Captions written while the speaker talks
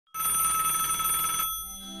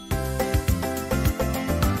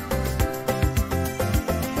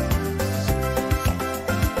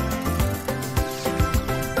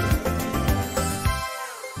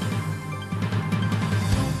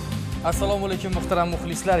Assalomu alaykum muhtaram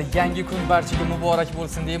muxlislar. Yangi kun barchaga muborak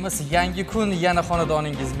bo'lsin deymiz. Yangi kun yana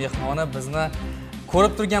xonadoningiz mehmoni bizni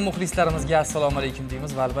ko'rib turgan muxlislarimizga assalomu alaykum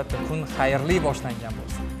deymiz va albatta kun xayrli boshlangan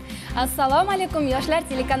bo'lsin. Assalomu alaykum yoshlar,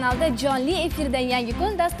 telekanalda jonli efirda Yangi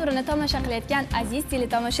kun dasturini tomosha qilayotgan aziz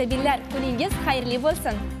teletomoshabinlar, kuningiz xayrli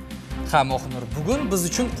bo'lsin. Ha, Mo'xnur, bugun biz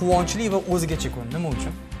uchun quvonchli va o'zgacha kun. Nima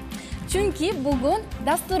uchun? Chunki bugun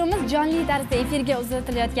dasturimiz jonli tarzda efirga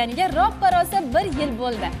uzatilayotganiga ro'ppa-rosa 1 yil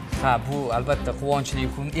bo'ldi. Ha, bu albatta quvonchli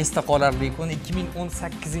kun, esda qolarli kun.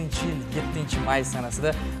 2018-yil 7-may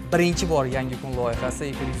sanasida birinchi bor Yangi kun loyihasi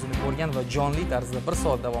efir yuzini ko'rgan va jonli tarzda 1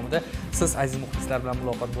 soat davomida siz aziz muxlislar bilan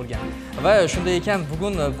muloqot bo'lgan. Va shunday ekan,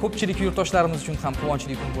 bugun ko'pchilik yurtdoshlarimiz uchun ham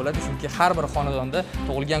quvonchli kun bo'ladi, chunki har bir xonadonda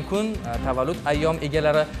tug'ilgan kun, tavallud ayyom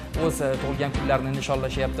egalari o'z tug'ilgan kunlarini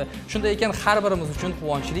nishonlashyapti. Shunday ekan, har birimiz uchun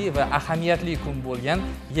quvonchli va ahamiyatli kun bo'lgan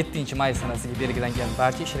 7-may sanasiga belgilangan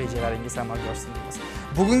barcha ish rejalaringiz amalga oshsin deymiz.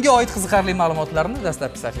 Bugunga oid qiziqarli ma'lumotlarni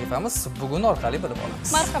dastlabki sahifamiz bugun orqali bilib olamiz.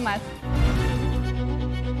 Marhamat.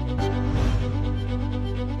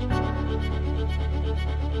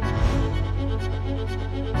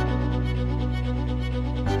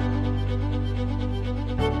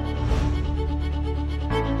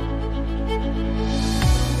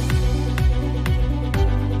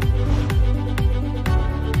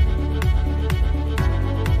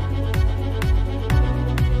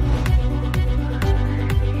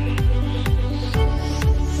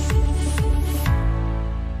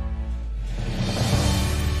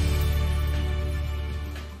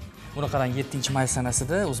 Buni qarang, 7-may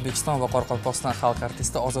sanasida O'zbekiston va Qoraqalpog'iston xalq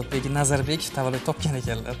artisti Ozodbek Nazarbekov tavallud topgan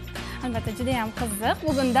ekanlar. Albatta, juda ham qiziq.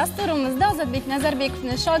 Bugun dasturimizda Ozodbek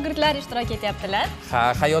Nazarbekovning shogirdlari ishtirok etyaptilar. Ha,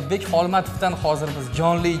 Hayotbek Xolmatovdan hozir biz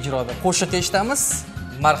jonli ijroda qo'shiq eshitamiz.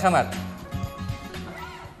 Marhamat.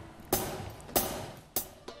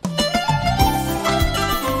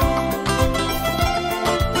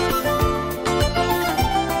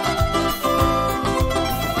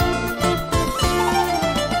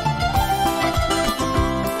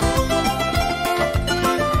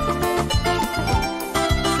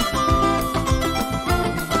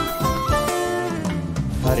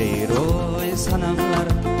 Sanamlar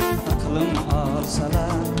aqlim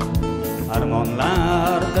olsalar,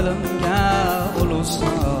 armonlar dilimga ulus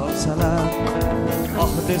olsalar,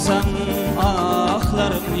 oh desam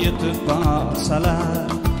ohlarim yetib borsalar,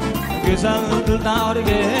 go'zal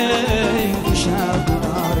dildorga, o'sha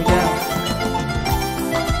dildorga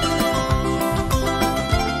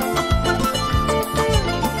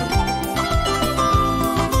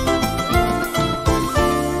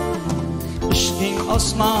ishqing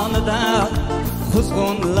osmonida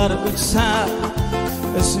kuzgunlar uçsa,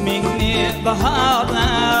 ismingni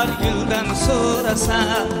bahorlar guldan so'rasa,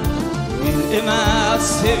 gul emas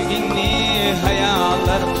sevgingni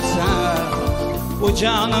hayollar qilsa, u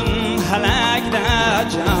jonim halakda,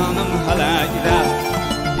 jonim halakda.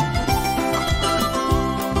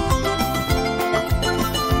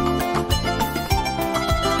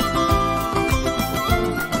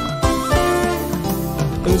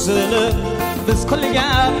 Üzülüp biz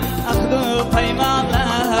qilgan ahdu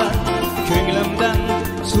paymonlar, ko'nglimdan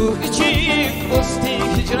suv ichib o'sdi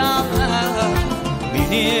hijronlar,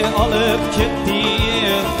 meni olib ketdi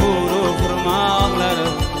hurmonlar,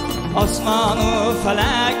 osmonu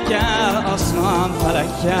falakka, osmon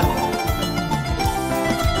falakka.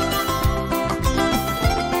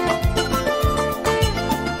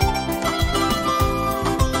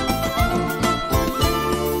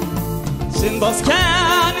 Sen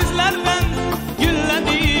bosgan izlardan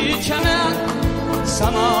gülledi çanak,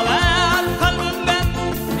 samalar kalbimden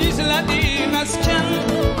izledi mesken,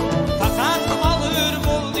 fakat ağır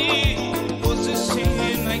buldu o'zi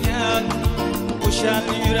sevmagan, o'shal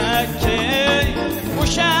yurakka,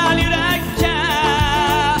 o'shal yurakka.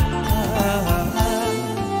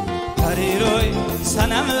 Pariroy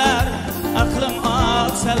sanamlar aqlim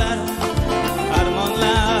olsalar,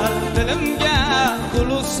 armonlar dilimga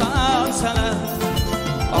ulus olsalar,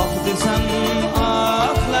 oh desam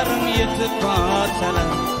ohlarim yetib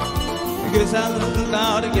borsalar, go'zal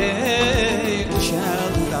dildorga, o'sha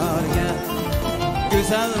dildorga,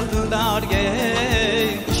 go'zal dildorga,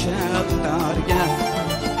 o'sha dildorga.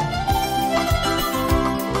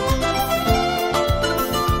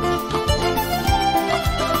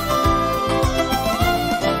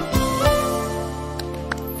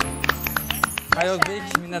 Hayotbek,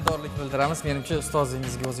 minnatdorlik bildiramiz. Menimcha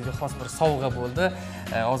ustozingizga o'ziga xos bir sovg'a bo'ldi.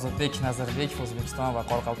 Ozodbek Nazarbekov O'zbekiston va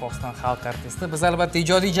Qoraqalpog'iston xalq artisti. Biz albatta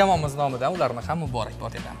ijodiy jamoamiz nomidan ularni ham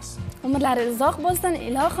muborakbod etamiz. Umrlari uzoq bo'lsin,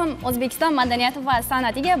 ilohim O'zbekiston madaniyati va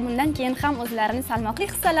san'atiga bundan keyin ham o'zlarining salmoqli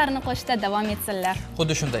hissalarini qo'shishda davom etsinlar.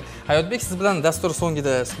 Xuddi shunday. Hayotbek, siz bilan dastur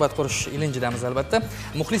so'ngida suhbat qurish ilinjidamiz albatta.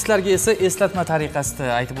 Muxlislarga esa eslatma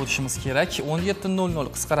tariqasida aytib o'tishimiz kerak.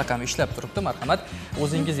 17:00 qisqa raqam ishlab turibdi. Marhamat,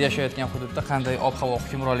 o'zingiz yashayotgan hududda qanday ob-havo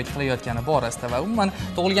hukmronlik qilayotgani borasida va umuman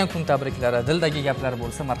tug'ilgan kun tabriklari, dildagi gaplar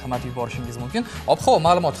bo'lsa, marhamat yuborishingiz mumkin. Ob-havo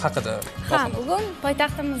ma'lumoti haqida. Bugun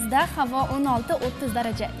poytaxtimizda havo 16-30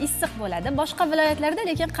 daraja issiq bo'ladi. Boshqa viloyatlarda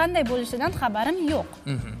lekin qanday bo'lishidan xabarim yo'q.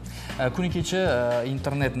 Kuni kecha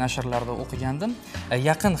internet nashrlarida o'qigandim.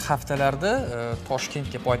 Yaqin haftalarda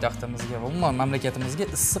Toshkentga, poytaxtimizga va umuman mamlakatimizga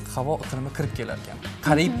issiq havo iqlimi kirib kelar ekan.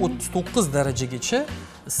 Qariyb 39 darajagacha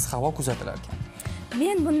issiq havo kuzatilar ekan.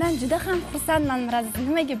 Men bundan juda ham xursandman, Miraziz.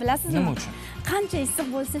 Nimaga bilasizmi? Nima uchun? Qancha issiq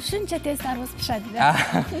bo'lsa, shuncha tez tarvuz pishadi-da.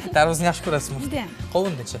 Tarvuzni yaxshi ko'rasizmi? Juda ham.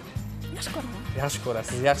 Qovunni-chi? Yaxshi ko'raman. Yaxshi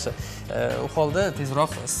ko'rasiz, yaxshi. U holda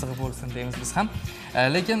tezroq issiq bo'lsin deymiz biz ham.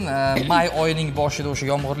 Lekin may oyining boshida o'sha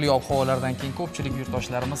yomg'irli ob-havolardan keyin ko'pchilik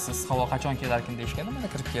yurtdoshlarimiz issiq havo qachon kelarkin deyishganda mana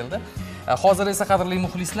kirib keldi. Hozir esa qadrli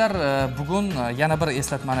muxlislar, bugun yana bir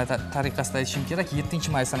eslatmani tariqasida aytishim kerak.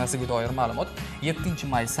 7-may sanasiga doir ma'lumot.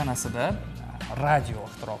 7-may sanasida radio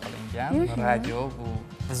ixtiro qilingan. Radio bu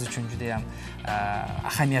biz uchun juda ham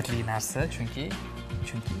ahamiyatli narsa,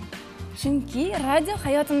 chunki radio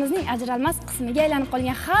hayotimizning ajralmas qismiga aylanib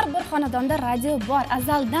qolgan. Har bir xonadonda radio bor.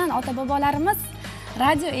 Azaldan ota-bobolarimiz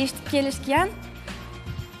radio eshitib kelishgan.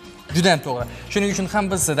 Juda ham to'g'ri. Shuning uchun ham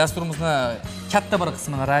biz dasturimizni katta bir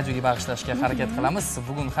qismini radioga bag'ishlashga harakat qilamiz.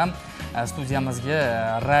 Bugun ham studiyamizga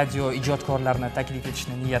radio ijodkorlarini taklif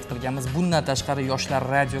etishni niyat qilganmiz. Bundan tashqari yoshlar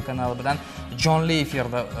radio kanali bilan jonli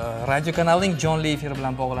efirda, radio kanalining jonli efir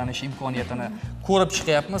bilan bog'lanish imkoniyatini ko'rib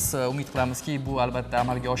chiqyapmiz. Umid qilamizki, bu albatta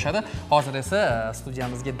amalga oshadi. Hozir esa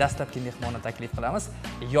studiyamizga dastlabki mehmonni taklif qilamiz.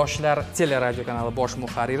 Yoshlar teleradio kanali bosh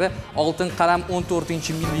muharriri, Oltin qalam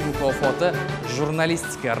 14-milliy mukofoti,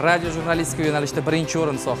 jurnalistika, radio jurnalistika yo'nalishida birinchi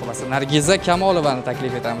o'rin sohibasi Nargiza Kamolovani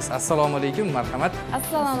taklif etamiz. Assalomu alaykum, marhamat.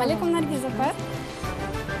 Assalomu alaykum Nargiza opa.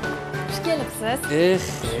 Xush kelibsiz.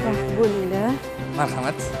 Rahmat bo'linglar.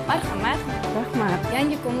 Marhamat. Marhamat. Rahmat.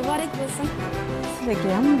 Yangi kun muborak bo'lsin. Sizlarga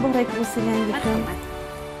ham muborak bo'lsin yangi kun.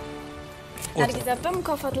 Nargiza opa,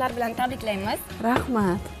 mukofotlar bilan tabriklaymiz.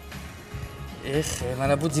 Rahmat.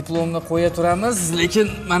 Mana bu diplomni qo'ya turamiz, lekin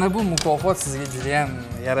mana bu mukofot sizga juda ham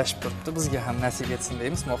yarashib turibdi. Bizga ham nasib etsin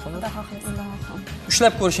deymiz, mohim. Xudo xohlasa.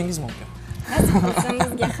 Ushlab ko'rishingiz mumkin. Nasib etsin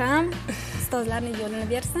bizga ham, ustozlarning yo'lini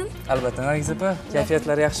bersin. Albatta, Nargiza opa,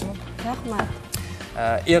 kayfiyatlar yaxshimi? Rahmat.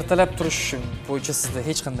 Ertalab turish bo'yicha sizda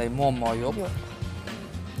hech qanday muammo yo'q.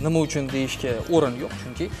 Nima uchun deyishga o'rin yo'q,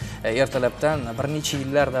 chunki ertalabdan bir necha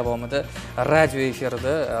yillar davomida radio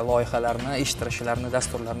efirida loyihalarni, eshittirishlarni,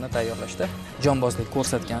 dasturlarni tayyorlashda jonbozlik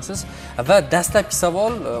ko'rsatgansiz va dastlabki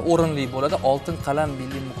savol o'rinli bo'ladi. Oltin qalam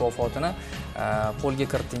milliy mukofotini qo'lga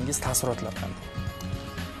kiritdingiz, taassurotlar qanday?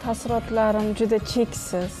 Taassurotlarim juda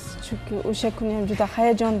cheksiz, chunki o'sha kuni ham juda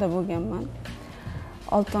hayajonda bo'lganman.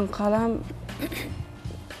 Oltin qalam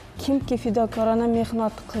kimki fidokorona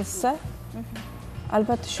mehnat qilsa,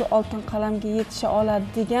 albatta shu oltin qalamga yetisha oladi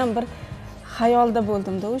degan bir xayolda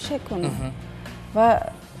bo'ldimda o'sha kuni. Va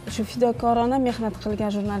shu fidokorona mehnat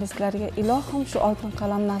qilgan jurnalistlarga ilohim shu oltin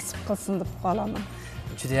qalam nasib qilsin deb qolaman.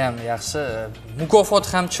 Juda ham yaxshi. Mukofot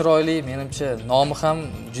ham chiroyli, menimcha nomi ham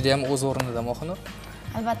juda ham o'z o'rnida, Mohinur.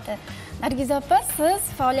 Albatta. Nargiza opa, siz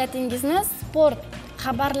faoliyatingizni sport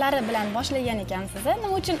xabarlari bilan boshlagan ekansiz.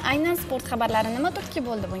 Nima uchun aynan sport xabarlari, nima turtki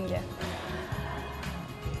bo'ldi bunga?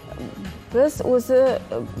 Biz o'zi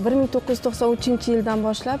 1993-yildan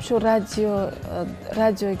boshlab shu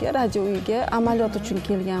radio uyiga amaliyot uchun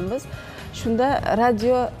kelganmiz. Shunda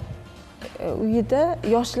radio uyida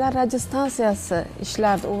yoshlar radio stansiyasi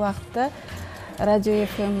ishlardi u vaqtda. Radio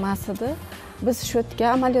FM emas edi. Biz shu yerga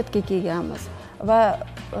amaliyotga kelganmiz va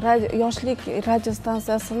yoshlik radio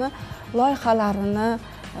stansiyasini loyihalarini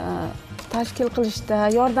tashkil qilishda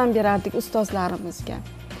yordam berardik ustozlarimizga.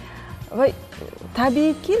 Va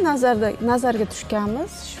tabiiyki nazarga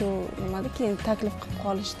tushganmiz. Shu nimada keyin taklif qilib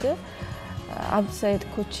qolishdi. Abdusaid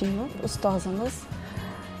Ko'chimov ustozimiz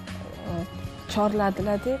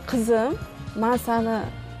chorladilar-da, qizim, men seni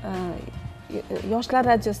yoshlar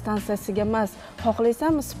radio stansiyasiga emas,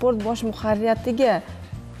 xohlaysanmi sport bosh muharririyatiga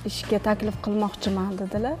ishga taklif qilmoqchiman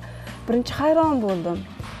dedilar. Birinchi hayron bo'ldim.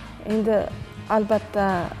 Endi albatta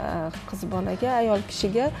qiz bolaga, ayol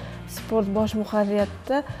kishiga sport bosh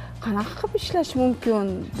muharririyatida qanaqa qilib ishlash mumkin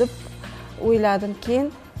deb o'yladim. Keyin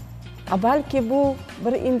balki bu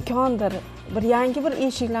bir imkondir, bir yangi bir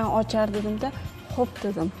eshiklarni ochar dedimda, xo'p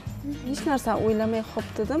dedim. Hech narsani o'ylamay xo'p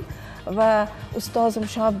dedim va ustozim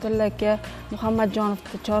Shoabdulla aka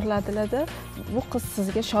Muhammadjonovni chorladilar-da, bu qiz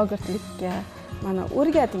sizga shogirdlikka mana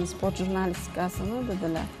o'rgating sport jurnalistikasini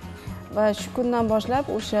dedilar. Va shu kundan boshlab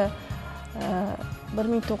o'sha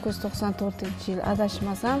 1994-yil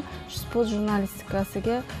adashmasam shu sport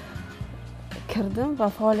jurnalistikasiga kirdim va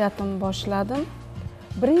faoliyatimni boshladim.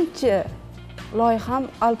 Birinchi loyiham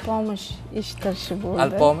Alpomish eshittirishi bo'ldi.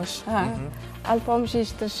 Alpomish? Ha. Alpomish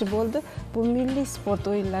eshittirishi bo'ldi. Bu milliy sport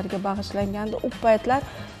o'yinlariga bag'ishlangandi. U paytlar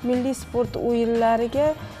milliy sport o'yinlariga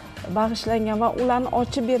bag'ishlangan va ularni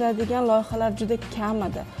ochib beradigan loyihalar juda kam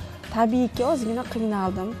edi. Tabiiyki ozgina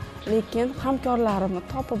qiynaldim, lekin hamkorlarimni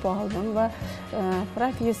topib oldim va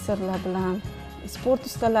professorlar bilan, sport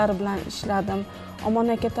ustalari bilan ishladim.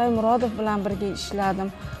 Omon aka Taymurodov bilan birga ishladim.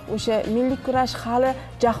 O'sha milliy kurash hali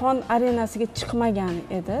jahon arenasiga chiqmagan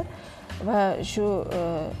edi va shu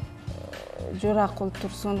Jo'raqul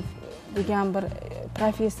Tursunov degan bir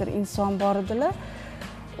professor inson bor edilar.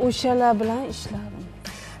 O'shalar bilan ishladim.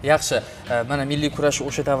 Yaxshi, mana milliy kurash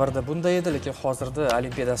o'sha davrda bunday edi, lekin hozirda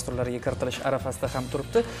olimpiya dasturlariga kiritilish arafasida ham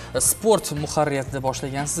turibdi. Sport muharririyatida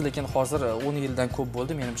boshlagansiz, lekin hozir 10 yildan ko'p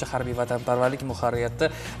bo'ldi. Menimcha harbiy vatanparvarlik muharririyatida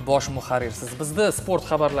bosh muharrirsiz. Bizda sport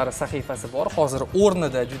xabarlari sahifasi bor. Hozir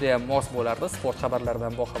o'rnida juda ham mos bo'lardi. Sport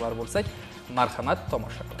xabarlaridan boxabar bo'lsak, marhamat,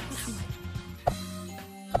 tomosha qilamiz.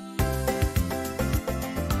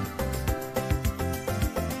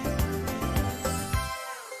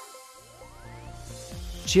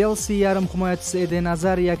 Chelsea yarim himoyachisi Eden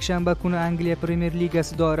Hazard yakshanba kuni Angliya Premyer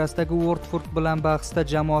Ligasi doirasidagi Watford bilan bahsda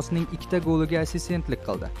jamoasining 2 goliga assistentlik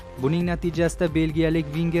qildi. Buning natijasida belgiyalik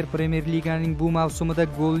Winger Premyer Liganing bu mavsumida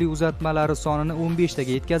golli uzatmalari sonini 15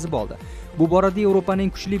 taga yetkazib oldi. Bu borada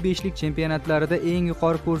Yevropaning kuchli 5lik chempionatlarida eng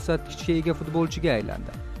yuqori ko'rsatkichga ega futbolchiga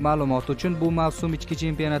aylandi. Ma'lumot uchun bu mavsum ichki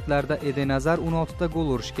chempionatlarda Eden Hazard 16 ta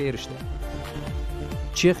gol urishga erishdi.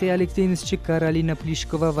 Chexiyalik tennischi Karolina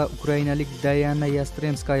Pliskova va ukrainalik Dayana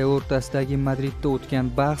Yastremskaya o'rtasidagi Madridda o'tgan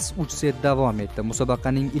bahs 3 set davom etdi.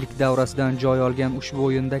 Musobaqaning ilk davrasidan joy olgan ushbu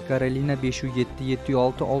o'yinda Karolina 5-7,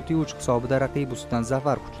 7-6, 6-3 hisobida raqibi ustidan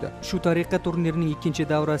zafar quchdi. Shu tariqa turnirning ikkinchi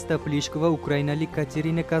davrasida Pliskova ukrainalik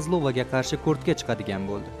Katerina Kozlovaga qarshi kortga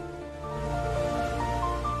chiqadigan bo'ldi.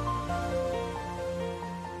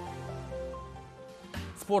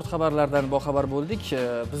 Sport xabarlaridan boxabar bo'ldik.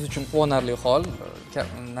 Biz uchun quvonarli hol.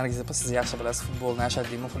 Nargiz opa, siz yaxshi bilasiz, futbolni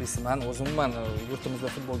ashaddiy muxlisiman. O'zimman yurtimizda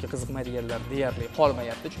futbolga qiziqmaydiganlar deyarli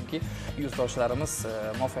qolmayapti, chunki yurtdoshlarimiz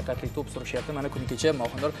muvaffaqiyatli to'p surishyapti. Mana kun kecha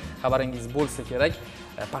Mohindor xabaringiz bo'lsa kerak,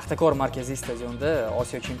 Paxtakor markaziy stadionda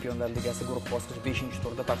Osiyo Chempionlar Ligasi guruh bosqichi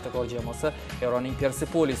 5-turda Paxtakor jamoasi Eronning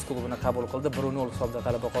Persepolis klubini qabul qildi. 1-0 hisobda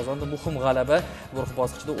g'alaba qozondi. Muhim g'alaba guruh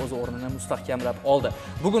bosqichida o'z o'rnini mustahkamlab oldi.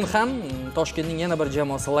 Bugun ham Toshkentning yana bir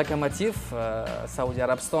jamoasi Lokomotiv Saudiya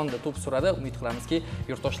Arabistonida to'p suradi. Umid qilamizki,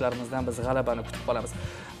 yurtdoshlarimizdan biz g'alabani kutib qolamiz.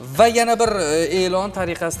 Va yana bir e'lon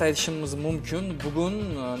tariqasida aytishimiz mumkin. Bugun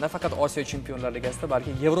nafaqat Osiyo Chempionlar Ligasida,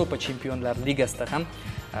 balki Yevropa Chempionlar Ligasida ham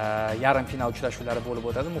yarim final uchrashuvlari bo'lib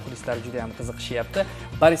o'tadi. Muxlislar juda ham qiziqishyapti.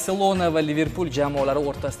 Barselona va Liverpool jamoalari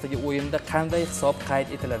o'rtasidagi o'yinda qanday hisob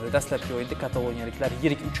qayd etiladi? Dastlabki o'yinda kataloniyaliklar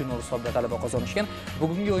yirik 3-0 hisobda g'alaba qozonishgan.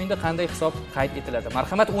 Bugungi o'yinda qanday hisob qayd etiladi?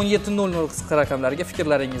 Marhamat 17:00 qisqa raqamlarga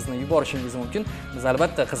fikrlaringizni yuborishingiz mumkin. Biz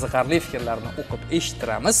albatta qiziqarli fikrlarni o'qib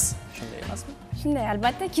eshittiramiz. Shunday emasmi? Shunday,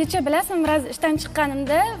 albatta. Kecha bilasizmi, biroz ishdan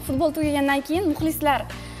chiqqanimda futbol tugagandan keyin muxlislar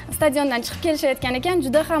stadiondan chiqib kelishayotgan ekan.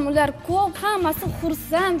 Juda ham ular ko'p, hammasi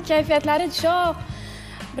xursand, kayfiyatlari shoh.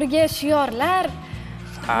 Birga shiorlar.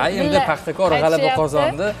 Ha, endi Paxtakor g'alaba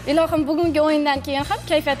qozondi. Ilohim, bugungi o'yindan keyin ham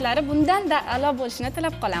kayfiyatlari bundan-da a'lo bo'lishini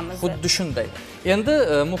tilab qolamiz. Xuddi shunday. Endi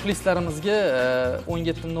muxlislarimizga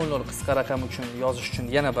 17:00 qisqa raqam uchun yozish uchun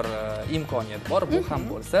yana bir imkoniyat bor. Bu ham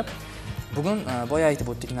bo'lsa, bugun boya aytib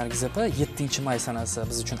o'tdik Nargiz opa, 7-may sanasi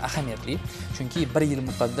biz uchun ahamiyatli. Chunki 1 yil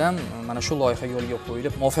muqaddam mana shu loyiha yo'lga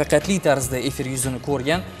qo'yilib, muvaffaqiyatli tarzda efir yuzini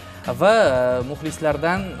ko'rgan va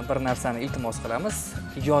muxlislardan bir narsani iltimos qilamiz.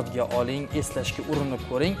 Yodga oling, eslashga urinib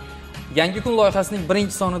ko'ring. Yangi kun loyihasining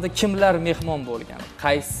 1-sonida kimlar mehmon bo'lgan?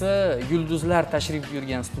 Qaysi yulduzlar tashrif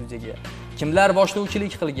buyurgan studiyaga? Kimlar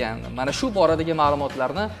boshlovchilik qilgan? Mana shu boradagi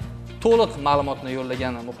ma'lumotlarni, to'liq ma'lumotni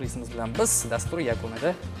yo'llagan muxlisimiz bilan biz dastur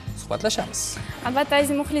yakunida suhbatlashamiz. Albatta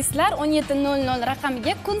aziz muxlislar, 17:00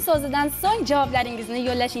 raqamiga kun so'zidan so'ng javoblaringizni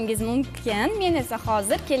yo'llashingiz mumkin. Men esa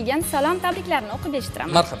hozir kelgan salom tabriklarni o'qib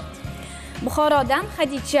eshittiraman. Marhamat. Buxorodan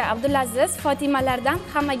Hadicha, Abdulaziz, Fotimalardan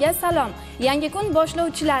hammaga salom. Yangi kun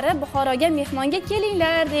boshlovchilari Buxoroga mehmonga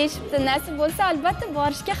kelinglar deyishibdi. Nasib bo'lsa albatta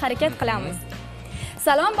borishga harakat qilamiz.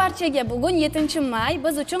 Salom barchaga. Bugun 7-may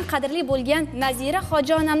biz uchun qadrli bo'lgan Nazira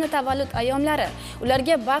Hojonamni tavallud ayyomlari.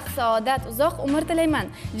 Ularga baxt, saodat, uzoq umr tilayman.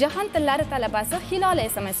 Jahon tillari talabasi Hilola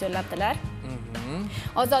SMS yo'llabdilar.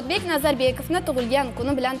 Ozodbek Nazarbekovni tug'ilgan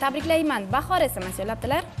kuni bilan tabriklayman. Bahor SMS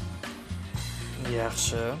yo'llabdilar.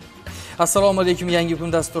 Yaxshi. Assalomu alaykum. Yangi kun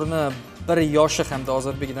dasturini bir yoshi hamda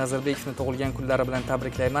Ozodbek Nazarbekovni tug'ilgan kunlari bilan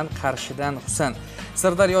tabriklayman. Qarshidan Husan.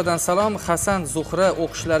 Sirdaryodan salom. Hasan Zuhra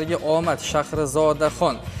o'qishlariga omad.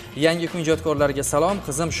 Shahrizodaxon. Yangi kun ijodkorlariga salom.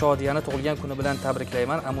 Qizim Shodiyani tug'ilgan kuni bilan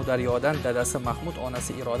tabriklayman. Amudaryodan dadasi Mahmud,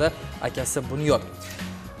 onasi Iroda, akasi Bunyod.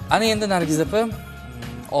 Ana endi Nargiz opa,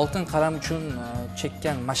 oltin qalam uchun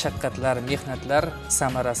chekkan mashaqqatlar, mehnatlar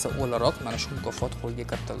samarasi o'laroq mana shu mukofot qo'lga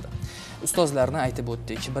kiritildi. Ustozlarni aytib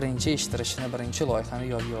o'tdik, birinchi eshittirishni, birinchi loyihani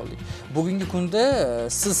yodga oldik. Bugungi kunda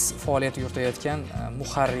siz faoliyat yuritayotgan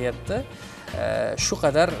muharriyatda shu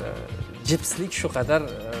qadar jipslik, shu qadar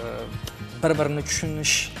bir-birini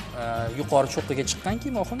tushunish yuqori cho'qqiga chiqqanki,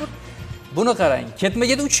 Mohimur, buni qarang,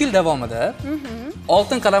 ketma-ket 3 yil davomida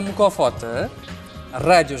oltin qalam mukofoti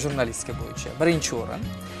radio jurnalistika bo'yicha birinchi o'rin,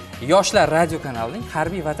 Yoshlar radio kanalining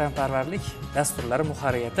harbiy vatanparvarlik dasturlari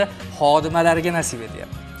muharriyati xodimalariga nasib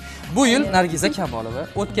etyapti. Bu yil Nargiza Kamolova,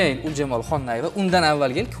 o'tgan yil Uljamol Xonnayeva, undan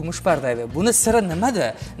avvalgi yil Kumush Pardayeva. Buni siri nimada?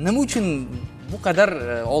 Nima uchun bu qadar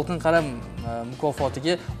oltin qalam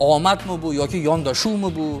mukofotiga omadmi bu yoki yondashuvmi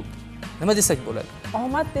bu? Nima desak bo'ladi?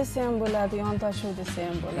 Omad desa ham bo'ladi, yondashuv desa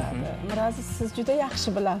ham bo'ladi. Miraziz, siz juda yaxshi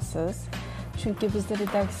bilasiz. Chunki bizda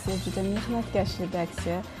redaksiya juda mehnatkash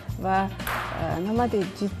redaksiya va nima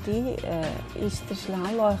deydi, jiddiy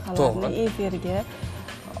eshittirishlarni, loyihalarni efirga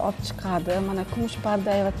olib chiqadi. Mana Kumush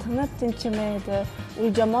Pardayeva tinib tinchimaydi.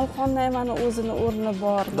 Uljamol Xonnayevani o'zini o'rni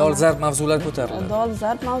bor. Dolzarb mavzular ko'tariladi.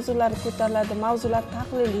 Dolzarb mavzular ko'tariladi, mavzular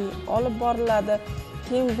tahliliy olib boriladi.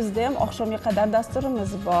 Keyin bizda ham oqshomga qadar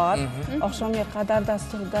dasturimiz bor. Oqshomga qadar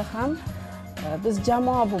dasturida ham biz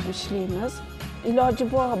jamoa bo'lib ishlaymiz. Iloji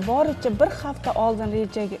boricha bir hafta oldin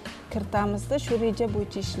rejaga kiritamizda, shu reja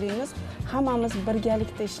bo'yicha ishlaymiz. Hammamiz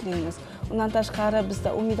birgalikda ishlaymiz. Undan tashqari bizda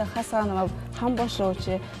Umida Hasanova ham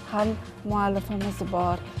boshlovchi, ham muallifimiz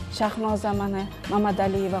bor. Shahnoza mana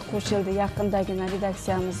Mamadaliyeva qo'shildi yaqindagina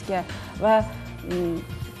redaksiyamizga va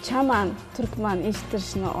Chaman Turkman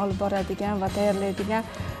eshittirishni olib boradigan va tayyorlaydigan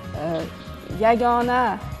yagona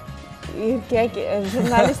erkak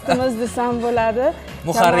jurnalistimiz desam bo'ladi.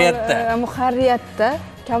 Muharriyatda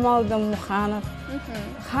Kamoliddin Muxanov.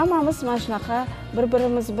 Hammamiz mana shunaqa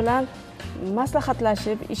bir-birimiz bilan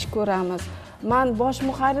maslahatlashib ish ko'ramiz. Men bosh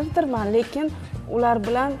muharrirdirman, lekin ular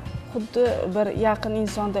bilan xuddi bir yaqin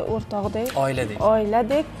insonday, o'rtoqdek,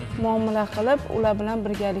 oiladek muomala qilib, ular bilan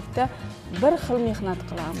birgalikda bir xil mehnat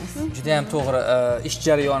qilamiz. Juda ham to'g'ri, ish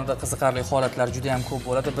jarayonida qiziqarli holatlar juda ham ko'p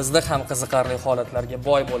bo'ladi. Bizda ham qiziqarli holatlarga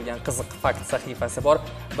boy bo'lgan qiziq fakt sahifasi bor.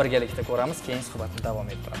 Birgalikda ko'ramiz, keyin suhbatni davom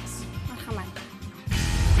ettiramiz. Marhamat.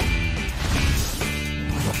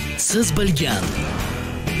 Siz bilgan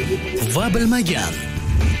va bilmagan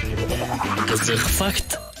qiziq fakt.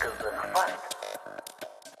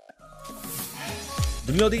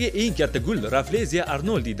 Dunyodagi eng katta gul Rafflesia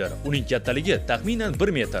arnoldidir. Uning kattaligi taxminan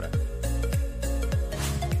 1 metr.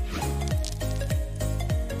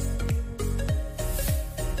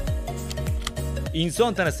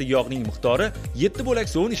 Inson tanasidagi yog'ning miqdori 7 bo'lak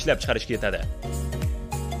soni ishlab chiqarishga yetadi.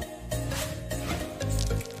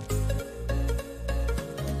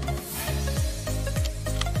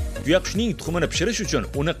 Tuyaqushning tuxumini pishirish uchun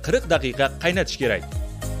uni 40 daqiqa qaynatish kerak.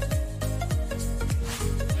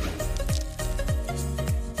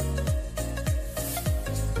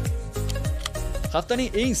 Haftaning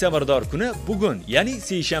eng samarador kuni bugun, ya'ni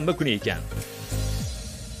seshanba kuni ekan.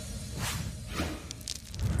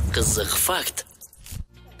 Qiziq fakt.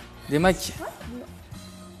 Demak,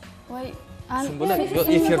 voy, Sumbula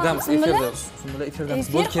efirdamiz.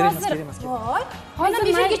 Bu kerak emas. Voy, hozir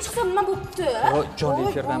efirga chiqsam nima bo'pti? Voy, jonli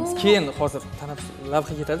efirdamiz. Keyin hozir tanaffus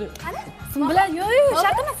lavha ketadi. Sumbula, yo'q,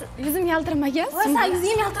 shart emas. Yuzim yaltiramagan. Voy, sen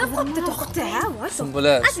yuzing yaltirab qopti, to'xta. Voy,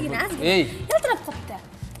 Sumbula. Ey, yaltirab qopti.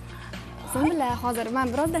 Sumbula, hozir men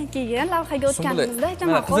birozdan keyin lavhaga o'tganimizda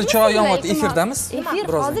aytaman. Qizil chiroq yonyapti, efirdamiz.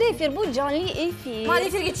 Hozir efir, bu jonli efir. Men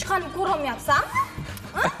efirga chiqqanimni ko'rolmayapsanmi?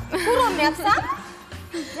 Ko'rolmayapsanmi?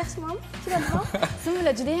 Yaxshimi? Chiroyli.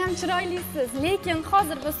 Sumbula, juda ham chiroylisiz, lekin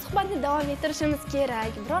hozir biz suhbatni davom ettirishimiz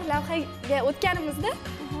kerak. Biror lavhaga o'tganimizda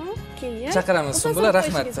keyin chaqiramiz. Sumbula,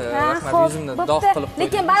 rahmat. Rahmat, yuzimni dog' qilib qo'ydingiz.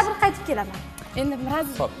 Lekin baribir qaytib kelaman. Endi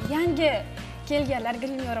Miraziz, yangi kelganlar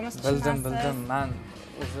grimyorimiz tushunasiz. Bildim. Men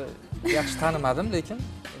o'zi yaxshi tanimadim, lekin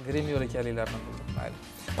grimyor ekanliklarini bildim. Mayli.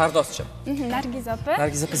 Pardozchi. Nargiz opa.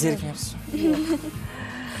 Nargiz opa zerikmayapsiz.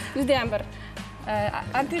 Juda ham bir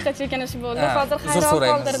antiqa chekinish bo'ldi. Hozir hayron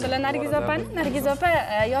qoldirdilar Nargiz opani. Nargiz opa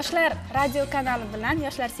yoshlar radio kanali bilan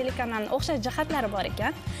yoshlar telekanalining o'xshash jihatlari bor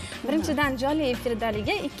ekan. Birinchidan jonli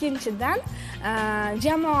efirdaligi, ikkinchidan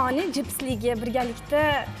jamoaning jipsligi, birgalikda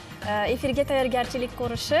efirga tayyorgarchilik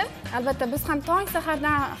ko'rishi. Albatta biz ham tong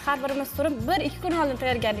sahardan har birimiz turib 1-2 kun oldin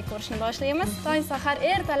tayyorgarlik ko'rishni boshlaymiz. Tong sahar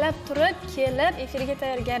ertalab turib kelib efirga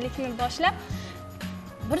tayyorgarlikni boshlab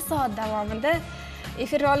 1 soat davomida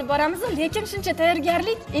efirni olib boramiz, lekin shuncha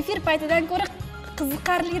tayyorgarlik efir paytidan ko'ra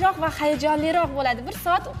qiziqarliroq va hayajonliroq bo'ladi. 1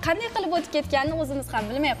 soat qanday qilib o'tib ketganini o'zimiz ham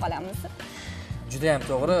bilmay qolamiz. Juda ham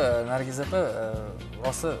to'g'ri, Nargiz opa,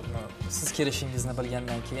 rosa siz kelishingizni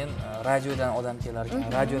bilgandan keyin radiodan odam kelar ekan,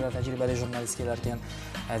 radioda tajribali jurnalist kelar ekan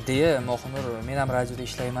deya Mohimur men ham radioda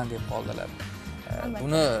ishlayman deb qoldilar.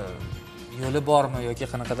 Buni yo'li bormi yoki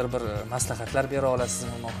qanaqadir bir maslahatlar bera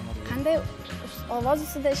olasizmi Mohimurga? Qanday ovoz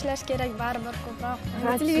ustida ishlash kerak, baribir ko'proq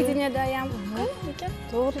televideniyada ham ekan.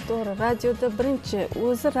 To'g'ri. Radioda birinchi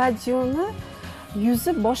o'zi radioni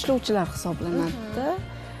yuzi boshlovchilar hisoblanadi-da.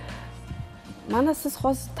 Mana siz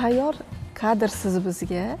hozir tayyor kadrsiz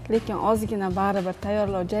bizga, lekin ozgina baribir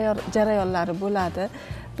tayyorlov jarayonlari bo'ladi.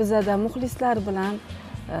 Bizda muxlislar bilan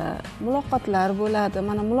muloqotlar bo'ladi.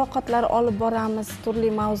 Mana muloqotlar olib boramiz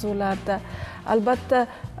turli mavzularda. Albatta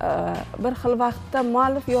bir xil vaqtda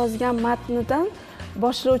muallif yozgan matnidan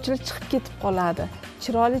boshlovchilar chiqib ketib qoladi.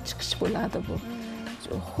 Chiroyli chiqish bo'ladi bu.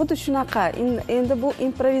 Xuddi shunaqa. Endi bu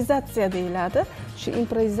improvizatsiya deyiladi. Shu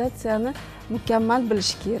improvizatsiyani mukammal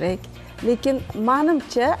bilish kerak. Lekin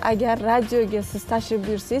menimcha agar radioga siz tashrif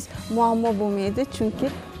buyursangiz muammo bo'lmaydi, chunki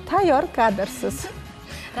tayyor kadrsiz.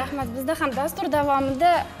 Rahmat, bizda ham dastur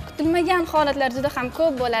davomida kutilmagan holatlar juda ham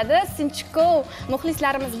ko'p bo'ladi. Sinchkov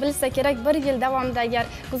muxlislarimiz bilsa kerak, 1 yil davomida agar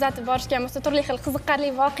kuzatib borishgan bo'lsa, turli xil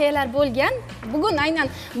qiziqarli voqealar bo'lgan. Bugun aynan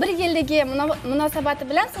 1 yildagi munosabati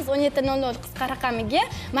bilan siz 17:00 qisqa raqamiga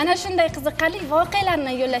mana shunday qiziqarli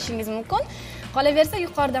voqealarni yo'llashingiz mumkin. Qolaversa,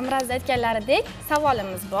 yuqorida Miraz aytganlaridek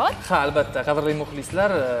savolimiz bor. Ha, albatta, qadrli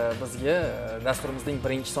muxlislar, bizga dasturimizning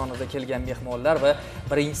 1-sonida kelgan mehmonlar va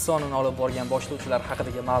 1-sonini olib borgan boshlovchilar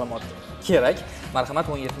haqidagi ma'lumot kerak. Marhamat,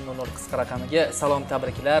 17:00 qisqa raqamiga salom,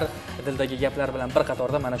 tabriklar, dildagi gaplar bilan bir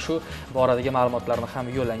qatorda mana shu boradagi ma'lumotlarni ham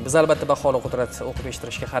yo'llang. Biz albatta baholi qudrat o'qib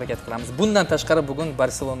eshittirishga harakat qilamiz. Bundan tashqari bugun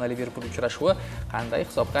Barselona-Liverpul uchrashuvi qanday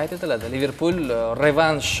hisobga qayd etiladi? Liverpul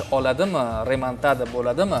revansh oladimi, remontada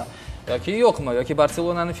bo'ladimi? Yoki yo'qmi, yoki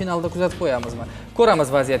Barselonani finalda kuzatib qo'yamizmi? Ko'ramiz,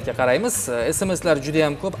 vaziyatga qaraymiz. SMSlar juda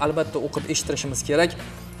ham ko'p, albatta o'qib eshittirishimiz kerak.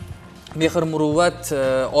 Mehr muruvvat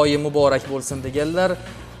oyi muborak bo'lsin deganlar.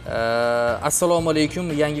 Assalomu alaykum,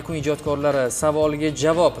 yangi kun ijodkorlari. Savolga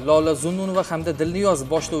javob: Lola Zunnunova hamda Dilniyoz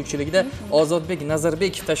boshlovchiligida Ozodbek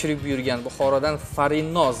Nazarbekov tashrif buyurgan Buxorodan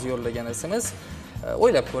Farinoz yo'llagan SMS.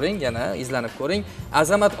 O'ylab ko'ring, yana izlanib ko'ring.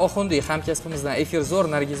 Azamat Oxundiy hamkasbimizdan efir zo'r,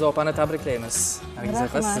 Nargiza opani tabriklaymiz. Nargiza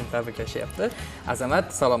opa sizni tabriklashyapti.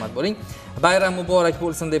 Azamat, salomat bo'ling. Bayram muborak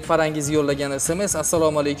bo'lsin deb Farangiz yo'llagan SMS.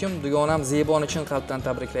 Assalomu alaykum, dugonam Zeboni chin qalbdan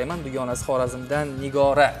tabriklayman. Dugonasi Xorazmdan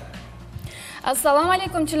Nigora. Assalomu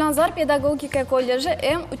alaykum, Chilonzor pedagogika kolleji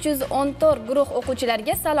M314 guruh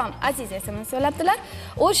o'quvchilariga salom. Aziz SMS yo'labdilar.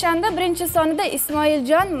 O'shanda 1-sonida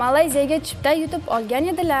Ismoiljon Malayziyaga chipta yutib olgan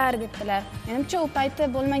edilar debdilar. Menimcha u paytda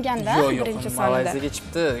bo'lmaganda 1-sonida. Malayziyaga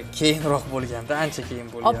chipta keyinroq bo'lganda, ancha keyin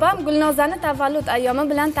bo'lgan. Opam Gulnozani tavallud ayyomi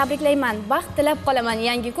bilan tabriklayman. Baxt tilab qolaman.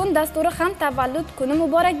 Yangi kun dasturi ham tavallud kuni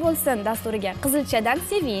muborak bo'lsin dasturiga. Qizilchadan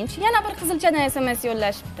sevinch. Yana bir Qizilchadan SMS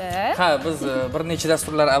yo'llashibdi. Ha, biz bir necha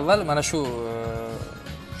dasturlar avval mana shu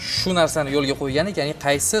narsani yo'lga qo'ygan ekan, ya'ni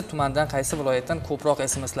qaysi tumandan, qaysi viloyatdan ko'proq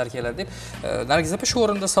SMSlar keladi deb. Nargiz opa, shu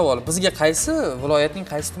o'rinda savol: bizga qaysi viloyatning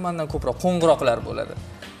qaysi tumandan ko'proq qo'ng'iroqlar bo'ladi?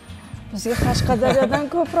 Bizga Qashqadaryodan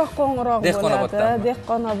ko'proq qo'ng'iroq bo'ladi,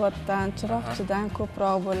 Dehqonoboddan, Chiroqchidan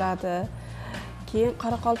ko'proq bo'ladi. Keyin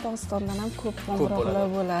Qoraqalpog'istondan ham ko'p qo'ng'iroqlar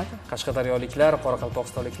bo'ladi. Qashqadaryoliklar,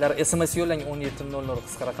 Qoraqalpog'istonliklar SMS yo'llang, 17:00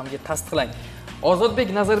 qisqa raqamga tasdiqlang. Ozodbek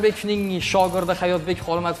Nazarbekovning shogirdi Hayotbek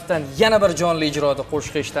Xolmatovdan yana bir jonli ijroda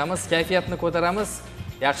qo'shiq eshitamiz. Kayfiyatni ko'taramiz.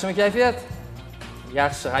 Yaxshimi kayfiyat?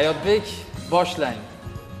 Yaxshi. Hayotbek, boshlang.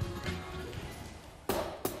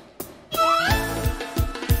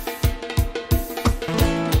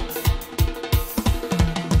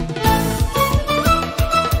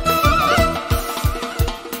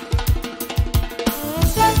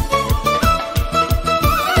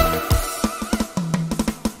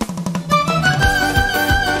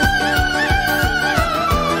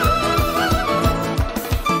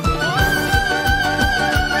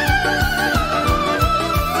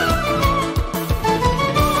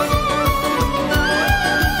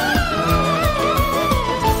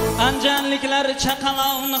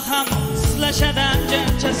 Chaqaloqni ham sizlashadi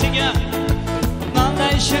anjanchasiga.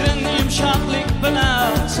 shirin yumshoqlik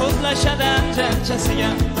bilan so'zlashadi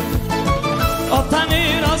anjanchasiga. Ota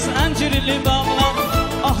miros anjirli bog'lar,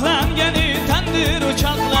 oxlangani tandir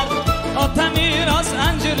o'choqlar. Ota miros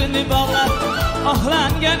anjirli bog'lar,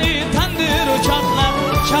 oxlangani tandir o'choqlar.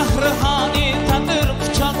 Shahrixoni tandir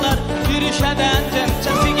quchoqlar, yurishadi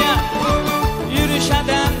anjanchasiga.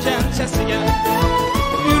 Yurishadi anjanchasiga.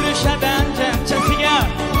 Yurishadi anjanchasiga.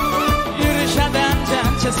 Yurishadi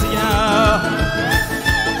anjanchasiga.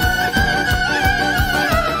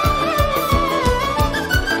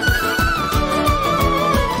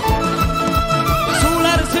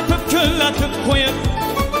 Kullatib qo'yib,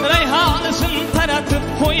 rayhonisin taratib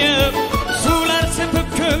qo'yib, suvlar sepib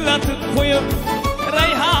kullatib qo'yib,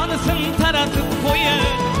 rayhonisin taratib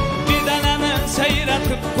qo'yib, bedalani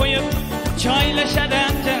sayratib qo'yib, choylashadi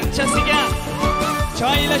anjanchasiga,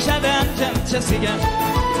 choylashadi anjanchasiga,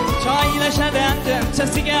 choylashadi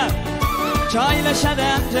anjanchasiga, choylashadi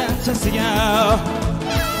anjanchasiga.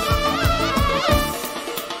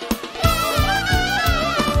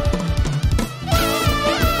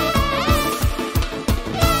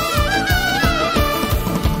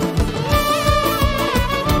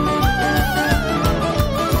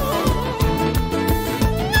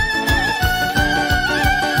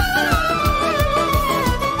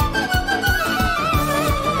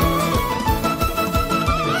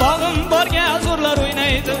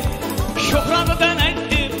 Sho'xradidan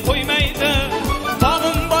aytib qo'ymaydi.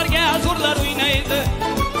 Bog'im borga zo'rlar o'ynaydi.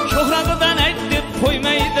 Sho'xradidan aytib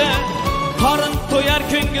qo'ymaydi. Qorin to'yar,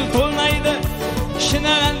 ko'ngil to'lmaydi.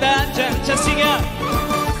 Shinavanda janchasiga,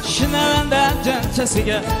 shinavanda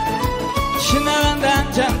janchasiga, shinavanda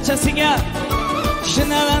janchasiga,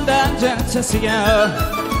 shinavanda janchasiga.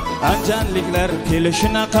 Anjanliklar keli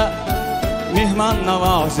shunaqa, mehmon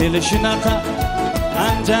navozili shunaqa.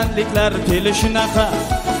 Anjanliklar keli shunaqa,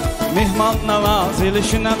 mehmon navozili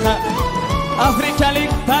shunaqa.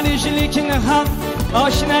 Afrikalik tanishlikni ham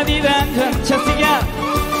oshna deydan janchasiga,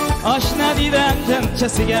 oshna deydan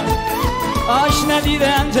janchasiga, oshna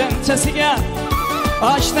deydan janchasiga,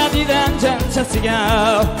 oshna deydan janchasiga.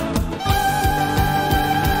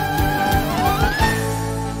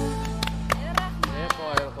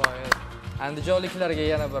 Andijonliklarga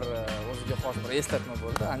yana bir o'ziga xos bir eslatma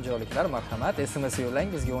bo'ldi. Andijonliklar marhamat, SMS yo'llang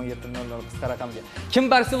bizga 1700 qisqa raqamga. Kim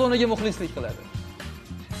Barselonaga muxlislik qiladi?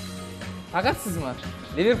 Faqat sizmi?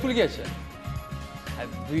 Liverpulgacha.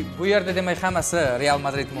 Bu yerda demak hammasi Real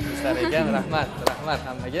Madrid muxlislari ekan. Rahmat, rahmat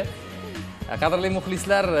hammaga. Qadrli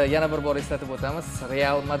muxlislar, yana bir bor eslatib o'tamiz.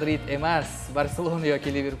 Real Madrid emas, Barselona yoki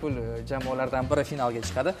Liverpul jamoalaridan biri finalga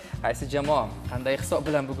chiqadi. Qaysi jamoa qanday hisob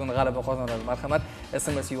bilan bugun g'alaba qozonadi? Marhamat,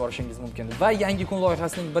 SMS yuborishingiz mumkin. Va yangi kun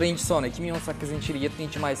loyihasining birinchi soni 2018-yil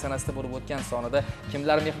 7-may sanasida bo'lib o'tgan sonida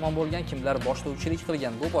kimlar mehmon bo'lgan, kimlar boshlovchilik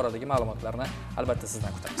qilgan bu boradagi ma'lumotlarni albatta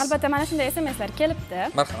sizdan kutamiz. Albatta, mana shunday SMSlar kelibdi.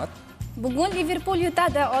 Marhamat. Bugun Liverpul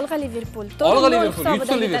yutadi, olg'a Liverpul. Olg'a Liverpul,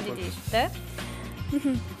 yutsin Liverpul.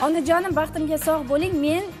 Onajonim, baxtimga sog' bo'ling.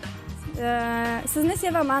 Men sizni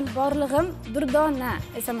sevaman, borlig'im Durdona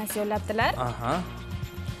SMS yo'llabdilar. Aha.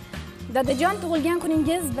 Dadajon, tug'ilgan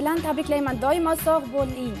kuningiz bilan tabriklayman. Doimo sog'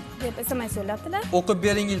 bo'ling deb SMS yo'llabdilar. O'qib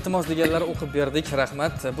bering iltimos deganlar o'qib berdik.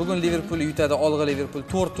 Rahmat. Bugun Liverpul yutadi, olg'a Liverpul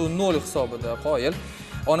 4-0 hisobida qoyil.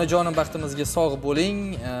 Onajonim, baxtimizga sog' bo'ling.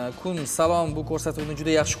 Kun salom, bu ko'rsatuvni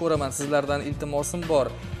juda yaxshi ko'raman. Sizlardan iltimosim bor.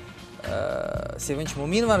 Sevinch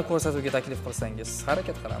Mo'minovani ko'rsatuvga taklif qilsangiz,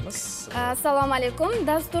 harakat qilamiz. Assalomu alaykum.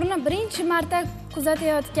 Dasturni birinchi marta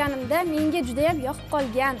kuzatayotganimda menga juda ham yoqib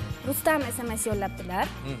qolgan. Rustam SMS yo'llabdilar.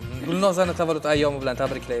 Gulnozani tavallud ayyomi bilan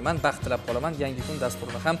tabriklayman, baxt tilab qolaman. Yangi kun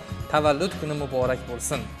dasturini ham tavallud kuni muborak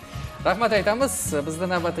bo'lsin. Rahmat aytamiz. Bizda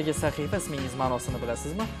navbatdagi sahifa, ismingiz ma'nosini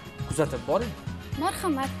bilasizmi? Kuzatib boring.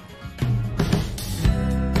 Marhamat.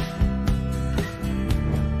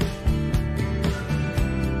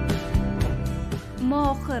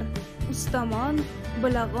 Mohir, ustamon,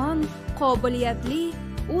 bilag'on, qobiliyatli,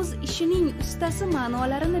 o'z ishining ustasi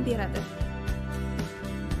ma'nolarini beradi.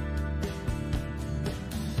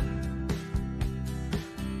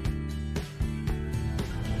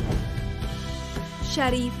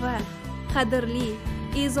 Sharifa, qadrli,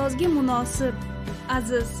 e'zozga munosib,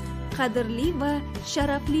 aziz, qadrli va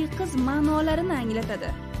sharafli qiz ma'nolarini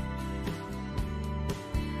anglatadi.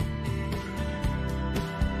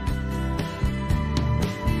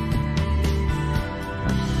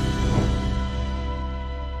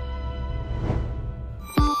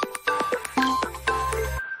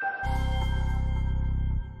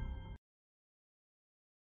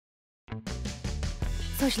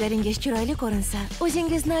 Sochlaringiz chiroyli ko'rinsa,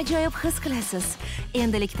 o'zingizni ajoyib his qilasiz.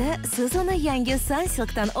 Endilikda siz uni yangi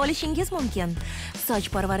Sunsilkdan olishingiz mumkin. Soch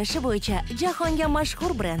parvarishi bo'yicha jahonga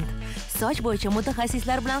mashhur brend. Soch bo'yicha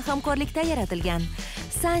mutaxassislar bilan hamkorlikda yaratilgan.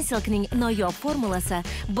 Sunsilkning noyob formulasi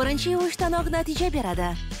birinchi yuvishdanoq natija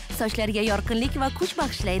beradi. Sochlarga yorqinlik va kuch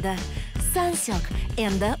bag'ishlaydi. Sunsilk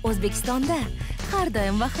endi O'zbekistonda har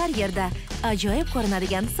doim va har yerda ajoyib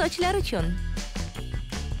ko'rinadigan sochlar uchun.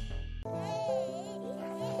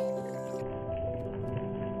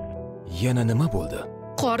 Yana nima bo'ldi?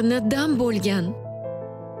 Qorni dam bo'lgan.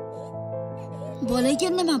 Bolaga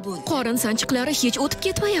nima bo'ldi? Qorin sanchiqlari hech o'tib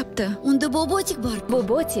ketmayapti. Unda bobotik bor.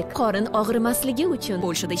 Bobotik qorin og'rimasligi uchun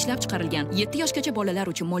Polshada ishlab chiqarilgan, 7 yoshgacha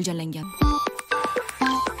bolalar uchun mo'ljallangan.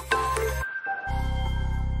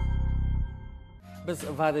 Biz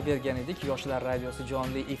va'da bergan edik Yoshlar radiosi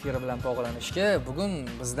jonli efiri bilan bog'lanishga. Bugun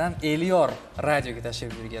bizdan Eliyor radioga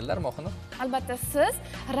tashrif buyurganlar, Mohini. Albatta siz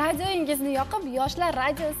radioingizni yoqib Yoshlar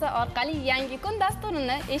radiosi orqali Yangi kun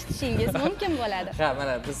dasturini eshitishingiz mumkin bo'ladi. Ha,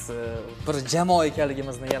 mana biz bir jamoa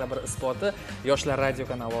ekanligimizni yana bir isboti Yoshlar radio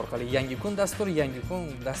kanali orqali Yangi kun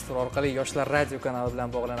dasturi orqali Yoshlar radio kanali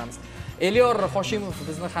bilan bog'lanamiz. Eliyor Hoshimov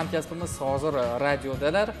bizning hamkasbimiz, hozir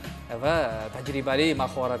radiodalar va tajribali,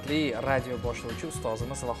 mahoratli radio boshlovchi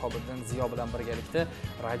ustozimiz Vahobiddin Ziyo bilan birgalikda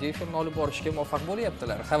radio efirni olib borishga muvaffaq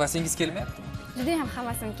bo'lyaptilar. Havasingiz kelmayaptimi? Juda ham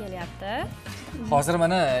havasim kelyapti. Hozir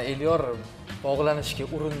mana Eliyor bog'lanishga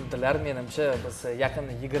urindilar. Menimcha biz yaqin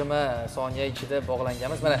 20 soniya ichida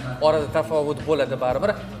bog'langanmiz. Mana orada tafovut bo'ladi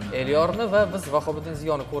baribir. Eliyorni va biz Vahobiddin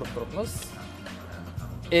Ziyoni ko'rib turibmiz.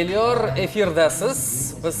 Eliyor efirdasiz.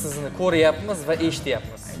 Biz sizni ko'ryapmiz va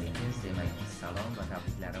eshityapmiz. Salom va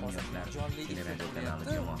tabriklarimiz yoshlar teleradio kanali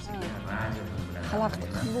jamoasiga Xalaqit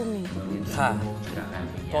bo'lmaydi. Ha.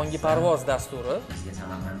 Tongi parvoz dasturi. Bizga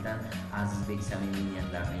Samarqanddan Azizbek samimiy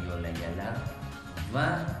niyatlarini yo'llaganlar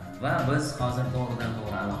va biz hozir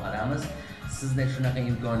to'g'ridan-to'g'ri aloqadamiz. Sizda shunaqa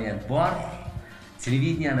imkoniyat bor.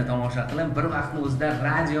 Televideniyani tomosha qilib, bir vaqtni o'zida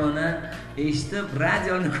radioni eshitib,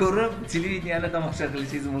 radioni ko'rib, televideniyani tomosha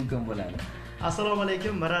qilishingiz mumkin bo'ladi. Assalomu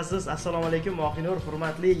alaykum Miraziz, assalomu alaykum Mohinur,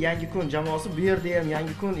 hurmatli Yangi kun jamoasi. Bu yerda ham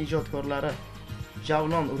Yangi kun ijodkorlari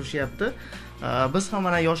javlon urishyapti. Biz ham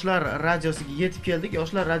mana Yoshlar radiosiga yetib keldik.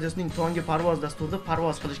 Yoshlar radiosining Tongi parvoz dasturida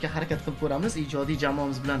parvoz qilishga harakat qilib ko'ramiz ijodiy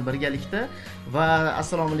jamoamiz bilan birgalikda. Va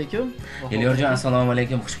assalomu alaykum. Eliyorjon, assalomu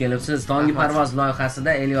alaykum, xush kelibsiz. Tongi parvoz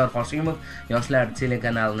loyihasida Eliyor Hoshimov Yoshlar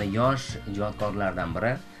telekanalining yosh ijodkorlaridan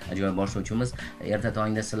biri. Ajoyib boshlovchimiz erta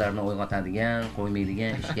tongda sizlarni uyg'otadigan,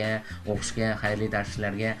 qo'ymaydigan ishga, o'qishga, xayrli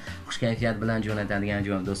darslarga xush kayfiyat bilan jo'natadigan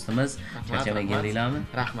ajoyib do'stimiz. Charchamay keldinglarmi?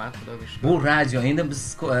 Rahmat, xudoga shukr. Bu radio endi biz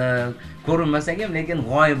ko'rinmasak ham, lekin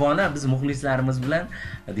g'oyibona biz muxlislarimiz bilan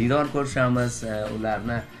diydor ko'rishamiz,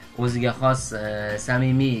 ularni o'ziga xos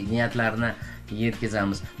samimiy niyatlarini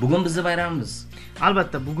yetkazamiz. Bugun bizning bayramimiz.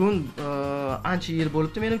 Albatta, bugun ancha yil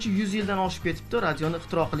bo'libdi. Menimcha 100 yildan oshib ketibdi radioni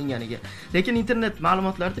ixtiro qilinganiga. Lekin internet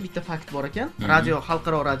ma'lumotlarida bitta fakt bor ekan. Radio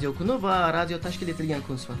xalqaro radio kuni va radio tashkil etilgan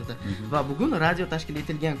kun sifatida. Va bugun radio tashkil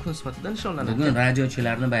etilgan kun sifatida nishonlanadi. Bugun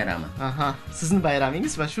radiochilarning bayrami. Aha, sizni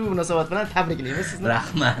bayramingiz va shu munosabat bilan tabriklaymiz sizni.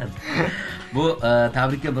 Rahmat. Bu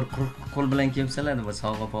tabrikka bir qo'l bilan kelsalar va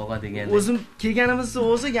sovg'a-povg'a degan. O'zim kelganimizning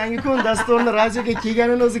o'zi Yangi kun dasturini radioga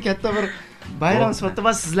kelganini o'zi katta bir bayram sifatida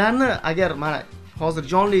va sizlarni agar mana hozir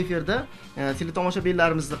jonli efirda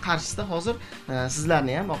teletomoshabinlarimizni qarshisida hozir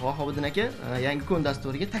sizlarni ham Vahobiddin aka Yangi kun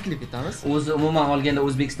dasturiga taklif etamiz. O'zi umuman olganda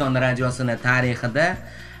O'zbekiston radiosining tarixida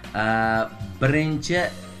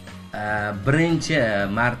birinchi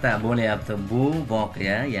marta bo'lyapti bu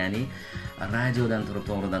voqea, ya'ni radiodan turib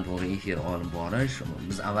to'g'ridan-to'g'ri efir olib borish.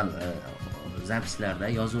 Biz avval zapislarda,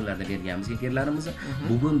 yozuvlarda berganmiz efirlarimizni.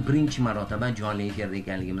 Bugun birinchi marotaba jonli efirda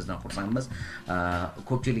ekanligimizdan xursandmiz.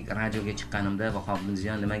 Ko'pchilik radioga chiqqanimda Vahobiddin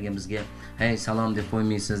Ziyo nimaga bizga "Hey, salom" deb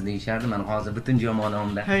qo'ymaysiz deyishardi. Men hozir butun jamoa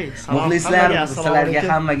nomidan muxlislar sizlarga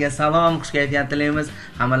hammaga salom, xush kayfiyat tilaymiz.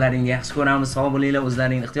 Hammalaringni yaxshi ko'ramiz, sog' bo'linglar,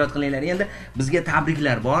 o'zlaringni ehtiyot qilinglar. Endi bizga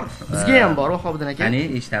tabriklar bor. Bizga ham bor Vahobiddin aka. Qani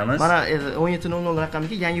eshitamiz. Mana 17:00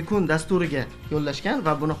 raqamiga Yangi kun dasturiga yo'llashgan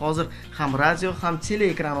va buni hozir ham radio, ham tele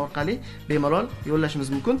ekran orqali bemalol yo'llashimiz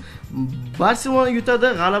mumkin. Barselona yutadi,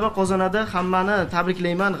 g'alaba qozonadi, hammani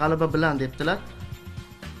tabriklayman g'alaba bilan debdilar.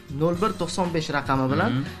 0195 raqami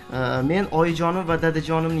bilan men oyijonim va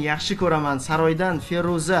dadajonimni yaxshi ko'raman. Saroydan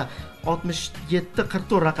Feruza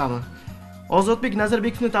 6744 raqami. Ozodbek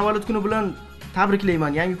Nazarbekovni tavallud kuni bilan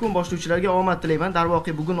tabriklayman. Yangi kun boshlovchilariga omad tilayman.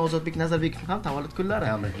 Darvoqe bugun Ozodbek Nazarbekovning ham tavallud kunlari.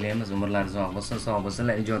 Tabriklaymiz, umrlari uzoq bo'lsin, sog'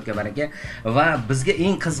 bo'lsinlar, ijodga baraka. Va bizga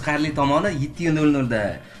eng qiziqarli tomoni 7:00 da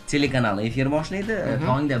telekanal efir boshlaydi.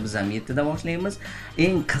 Tongda biz ham 7 da boshlaymiz.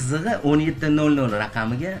 Eng qizig'i 17:00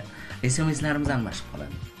 raqamiga SMS-larimiz almashib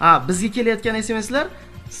qoladi. Bizga kelayotgan SMS-lar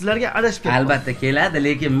sizlarga adashib ketadi. Albatta keladi,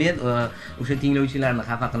 lekin men o'sha tinglovchilarni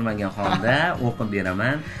xafa qilmagan holda o'qib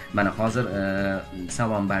beraman. Mana hozir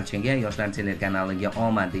salom barchaga, Yoshlar telekanaliga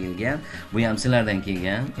omad deyilgan. Bu ham sizlardan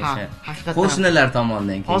kelgan, o'sha qo'shnilar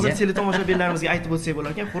tomonidan kelgan. Hozir teletomoshabinlarimizga aytib o'tsak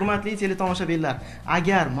bo'lar ekan, hurmatli teletomoshabinlar,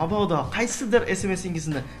 agar mabodo qaysidir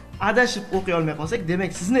SMS-ingizni adashib o'qiy olmay qolsak,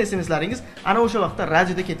 demak sizning SMS-laringiz ana o'sha vaqtda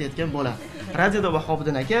radioda ketayotgan bo'ladi. Radioda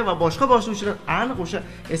Vahobiddin aka va boshqa boshlovchilar aniq o'sha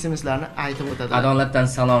SMS-larni aytib o'tadi. Adolatdan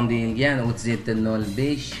salom deyilgan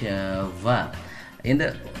 3705 va endi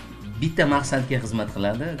bitta maqsadga xizmat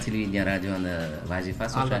qiladi televideniya radioni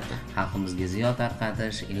vazifasi o'sha xalqimizga ziyo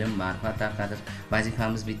tarqatish, ilm, ma'rifat tarqatish.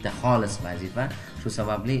 Vazifamiz bitta, xolis vazifa. Shu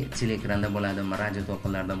sababli teleekranda bo'ladimi, radio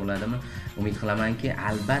to'lqinlarida bo'ladimi, umid qilamanki,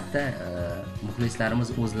 albatta muxlislarimiz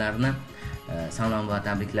o'zlarini salom va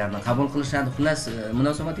tabriklarni qabul qilishadi. Xullas,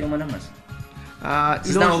 munosabat yomon emas.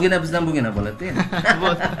 Sizdan o'gina bizdan bugina bo'ladi endi.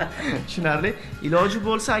 Tushunarli. Iloji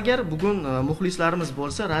bo'lsa agar bugun muxlislarimiz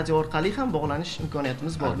bo'lsa, radio orqali ham bog'lanish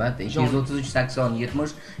imkoniyatimiz bor. Albatta, 233 80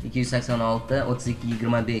 70 286 32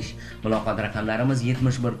 25 muloqot raqamlarimiz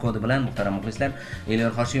 71 kodi bilan muhtaram muxlislar,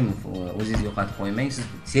 Elyor Hoshimov o'zingiz yo'qotib qo'ymang. Siz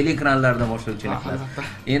teleekranlarda boshlovchilik qilasiz.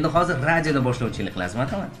 Endi hozir radioda boshlovchilik qilasiz,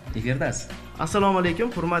 marhamat. Efirdasiz. Assalomu alaykum,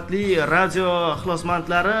 hurmatli radio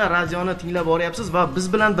ixlosmandlari, radioni tinglab boryapsiz va biz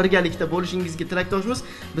bilan birgalikda bo'lishingizga tilakdoshmiz.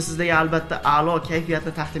 Biz sizlarga albatta a'lo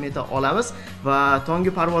kayfiyatni taqdim eta olamiz va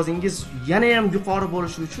tongi parvozingiz yana ham yuqori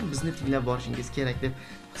bo'lishi uchun bizni tinglab borishingiz kerak deb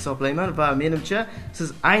hisoblayman va menimcha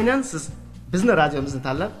siz aynan bizni radiomizni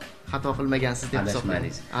tanlab xato qilmagansiz deb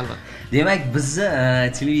hisoblayman. Albatta. Demak, bizni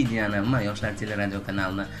televideniyani, Yoshlar teleradio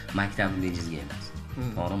kanalini maktabi bejizga emas.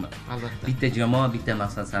 To'g'rimi? Albatta. Bitta jamoa, bitta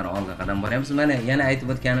maqsad sari olg'a qadam boryapmiz. Mana yana aytib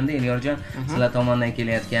o'tganimda, Elyorjon, sizlar tomonidan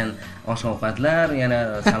kelayotgan osh-ovqatlar, yana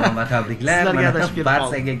salom va tabriklar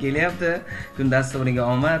barchaga kelyapti. Kun dasturiga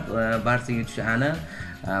omad, barchaga tushishi aniq.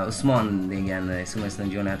 Usmon degan SMS-ni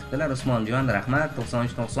jo'natibdilar. Usmonjon, rahmat.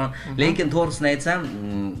 9390. Lekin to'g'risini aytsam,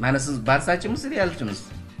 mana siz Barsachimisiz, Realchimisiz?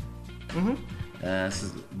 Siz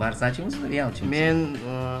Barsachimisiz, Realchimisiz? Men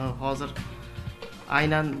hozir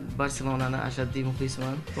aynan Barselonani ashaddiy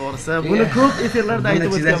muxlisiman. To'g'risi, buni ko'p efirlarda aytib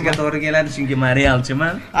o'tganman. Buni chizishga to'g'ri keladi, chunki men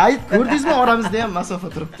Realchiman. Ko'rdingizmi, oramizda ham masofa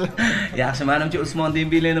turibdi. Yaxshi, menimcha Usmon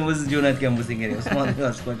Dembeleni o'zi jo'natgan bo'lsa kerak. Usmon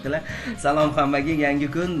yozib qo'ydilar. Salom hammaga, yangi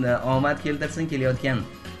kun omad keltirsin, kelayotgan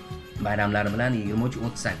bayramlari bilan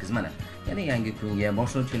 23-38 mana. Yana yangi kunga,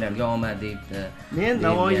 boshlovchilarga omad deydi. Men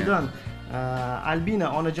Navoiydan Albina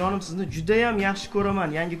onajonim, sizni juda ham yaxshi ko'raman.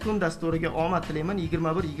 Yangi kun dasturiga omad tilayman.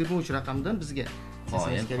 21-23 raqamdan bizga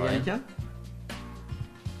SMS kelgan ekan.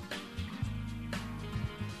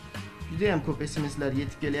 Juda ham ko'p SMSlar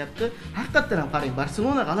yetib kelyapti. Haqiqatan ham qarang,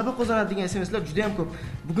 Barselona g'alaba qozonadi degan SMSlar juda ham ko'p.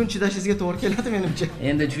 Bugun chidashingizga to'g'ri keladi menimcha.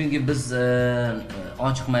 Endi chunki biz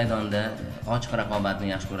ochiq maydonda ochiq raqobatni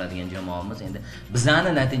yaxshi ko'radigan jamoamiz. Endi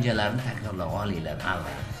bizlarning natijalarini takrorlab olinglar,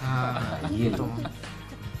 albatta.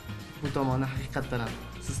 Bu tomoni haqiqatan ham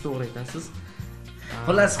siz to'g'ri aytasiz.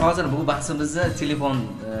 Xullas, hozir bu bahsimizni telefon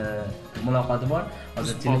muloqoti bor.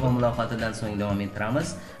 Hozir telefon muloqotidan so'ng davom ettiramiz.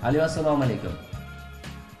 Alo, assalomu alaykum.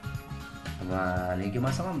 Va alaykum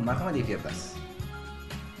assalom. Marhamat, efirdasiz.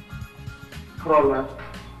 Qirollar,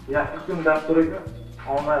 yaxshi kun dasturiga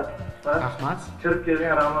omad va rahmat. Kirib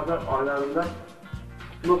kelgan Ramazon oylaridan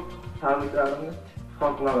qutlug' tabriklarimni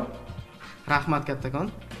izhor qilaman. Rahmat kattakon.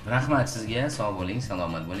 Rahmat sizga, sog' bo'ling,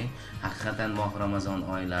 salomat bo'ling. Haqiqatan moh Ramazon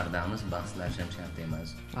oylaridamiz, bahslashim shart emas.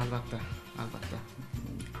 Albatta, albatta.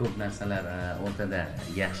 Ko'p narsalar o'rtada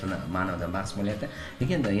yaxshi ma'noda bahs bo'lyapti.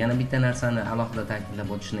 Lekin yana bitta narsani alohida ta'kidlab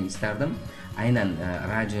o'tishni istardim. Aynan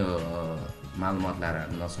radio ma'lumotlari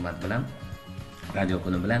munosabat bilan, radio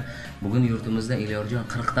kuni bilan bugun yurtimizda Elyorjon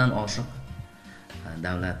 40 dan oshiq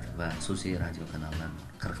davlat va xususiy radio kanallar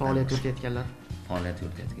faoliyat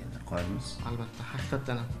yuritayotganlar. Qoyilmiz. Albatta,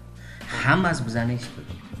 haqiqatan ham. Hammasi bizani eshitib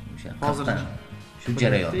o'sha hozir shu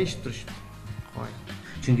jarayon eshitib turishdi.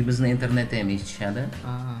 Chunki bizni internetda ham eshitishadi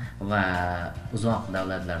va uzoq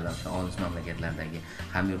davlatlarda, olis mamlakatlardagi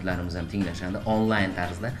hamyurtlarimiz ham tinglashadi onlayn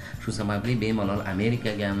tarzda. Shu sababli bemalol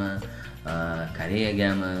Amerikagami,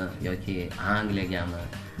 Koreyagami yoki Angliyagami,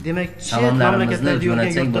 demak, chet mamlakatlarda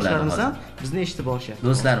yurgan yurtdoshlarimiz ham bizni eshitib borishyapti.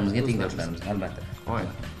 Do'stlarimizga, tengdoshlarimiz, albatta.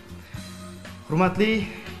 Hurmatli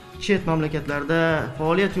chet mamlakatlarda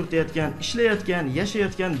faoliyat yuritayotgan, ishlayotgan,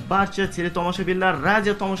 yashayotgan barcha teletomoshabinlar,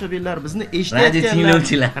 radio tomoshabinlar, bizni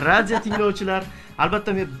eshitayotganlar, radio tinglovchilar,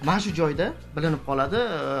 albatta mana shu joyda bilinib qoladi.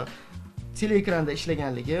 teleekranda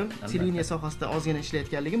ishlaganligim, televideniya sohasida ozgina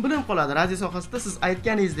ishlayotganligim bilinib qoladi. Radio sohasida siz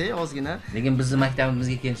aytganingizdek ozgina. Lekin bizni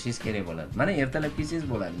maktabimizga kelishingiz kerak bo'ladi. Mana ertalab kelsangiz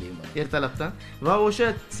bo'ladi deyman. Ertalabdan. Va o'sha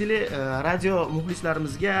radio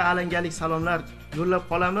muxlislarimizga alangalik salomlar yo'llab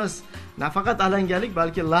qolamiz. Nafaqat alangalik,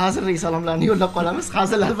 balki lazerli salomlarni yo'llab qolamiz.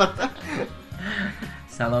 Hazil albatta.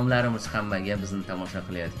 Salomlarimiz hammaga, bizni tomosha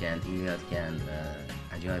qilayotgan, tinglayotgan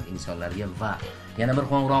ajoyib insonlarga va yana bir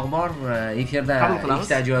qo'ng'iroq bor. Efirda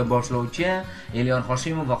ikkita ajoyib boshlovchi Elyor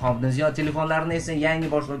Hoshimov va Xobdin Ziyo, telefonlarini esa yangi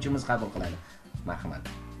boshlovchimiz qabul qiladi. Marhamat.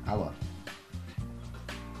 Alo.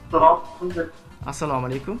 Assalomu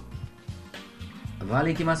alaykum. Va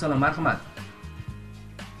alaykum assalom, marhamat.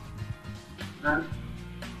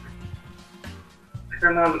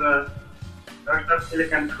 Kanal yoshlar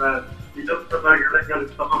telekanalida videolarga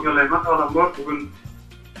salom yo'llayman. Avvalambor bugun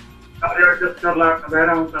yoshlarga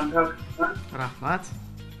bayram uchun tabriklayman. Rahmat.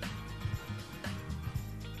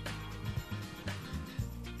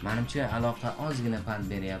 Menimcha aloqa ozgina pand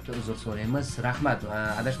beryapti. Uzr so'raymiz. Rahmat.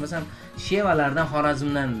 Adashmasam Shevalardan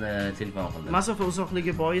Xorazmdan telefon qildi. Masofa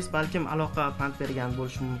uzoqligi bois balkim aloqa pand bergan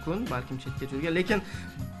bo'lishi mumkin, balkim chetga turgan, lekin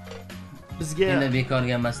bizga endi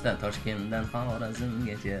bekorga emasdan Toshkentdan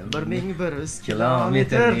Xorazmgacha 1100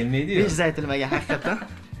 kilometr besh aytilmagan haqiqatan.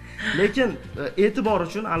 Lekin e'tibor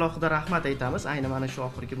uchun alohida rahmat aytamiz, ayni mana shu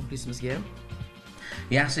oxirgi muxlisimizga ham.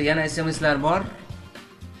 Yaxshi, yana SMSlar bor.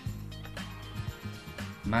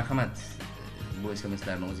 Marhamat. Bu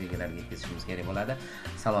SMSlarni o'z egalariga yetkazishimiz kerak bo'ladi.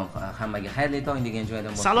 Salom hammaga xayrli tong degan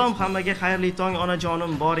joydan boshlaymiz. Salom hammaga xayrli tong,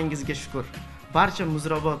 onajonim, boringizga shukr. Barcha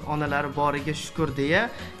Muzrabot onalari boriga shukr deya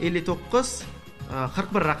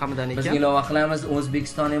 5941 raqamidan ekan. Biz ilova qilamiz,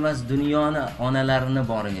 O'zbekiston emas, dunyoni onalarini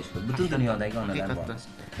boriga shukr. Butun dunyodagi onalar bor.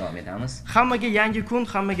 Davom etamiz. Hammaga yangi kun,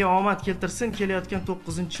 hammaga omad keltirsin. Kelayotgan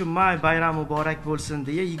 9-may bayram muborak bo'lsin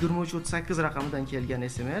deya 2338 raqamidan kelgan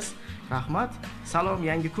SMS. Rahmat. Salom,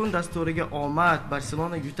 yangi kun dasturiga omad,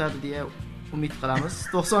 Barselona yutadi deya umid qilamiz.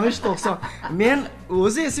 93-90. Men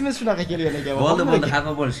o'zi SMS shunaqa kelgan ekan. Bo'ldi,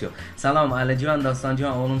 xafa bo'lish yo'q. Salom Alijon,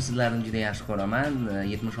 Dostonjon, o'g'lim sizlarni juda yaxshi ko'raman.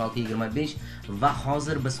 76-25 va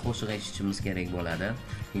hozir biz qo'shiq aytishimiz kerak bo'ladi.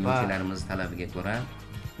 Tinglovchilarimiz talabiga ko'ra.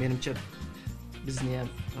 Menimcha bizni ham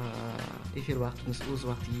efir vaqtimiz o'z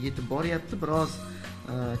vaqtiga yetib boryapti. Biroz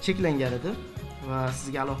cheklangan edi va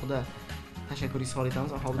sizga alohida tashakkur izhor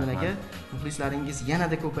etamiz Xobdin aka. Muxlislaringiz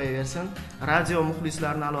yanada ko'payaversin. Radio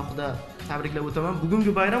muxlislarini alohida tabriklab o'taman.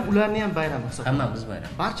 Bugungi bayram ularni ham bayrami hisoblanadi. Hammamiz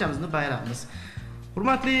bayram. Barchamizni bayramimiz.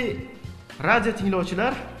 Hurmatli radio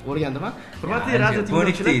tinglovchilar, o'rgandim. Hurmatli radio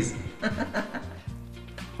tinglovchilar.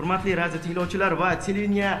 Hurmatli radio tinglovchilar va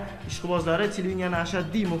televideniya ishqibozlari, televideniyani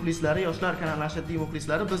ashaddiy muxlislari, yoshlar kanali ashaddiy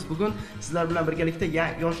muxlislari, biz bugun sizlar bilan birgalikda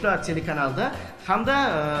Yoshlar telekanalida hamda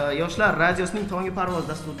Yoshlar radiosining Tongi parvoz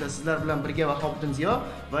dasturida sizlar bilan birga va Xobdin Ziyo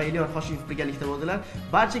va Elyor Hoshimov birgalikda bo'ldilar.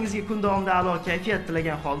 Barchangizga kun davomida a'lo kayfiyat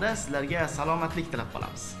tilagan holda sizlarga salomatlik tilab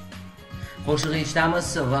qolamiz. Qo'shiq eshitamiz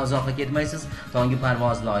va uzoqqa ketmaysiz. Tongi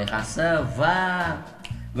parvoz loyihasi va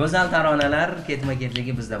go'zal taronalar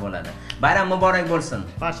ketma-ketligi bizda bo'ladi. Bayram muborak bo'lsin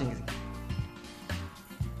barchangizga.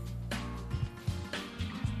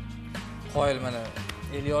 Qoyil mana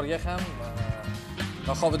Elyorga ham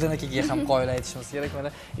va Xobdin akaga ham qoyil aytishimiz kerak. Mana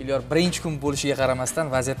Elyor birinchi kun bo'lishiga qaramasdan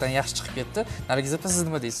vaziyatdan yaxshi chiqib ketdi. Nargiz opa, siz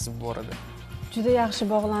nima deysiz bu borada? Juda yaxshi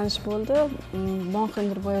bog'lanish bo'ldi.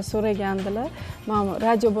 Bonqindir boya so'ragandilar. Men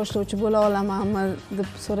radio boshlovchi bo'la olamanmi deb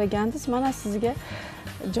so'ragandingiz. Mana sizga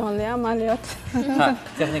jonli amaliyot.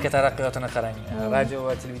 Texnika taraqqiyotini qarang. Radio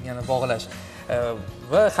va televideniyani bog'lash.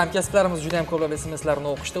 Va hamkasblarimiz juda ham ko'plab SMSlarni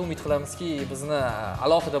o'qishda. Umid qilamizki, bizni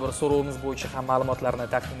alohida bir so'rovimiz bo'yicha ham ma'lumotlarni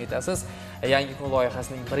taqdim etasiz. Yangi kun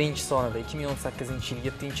loyihasining 1-sonida 2018-yil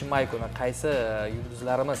 7-may kuni qaysi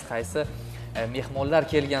yulduzlarimiz, qaysi mehmonlar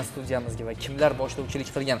kelgan studiyamizga va kimlar boshlovchilik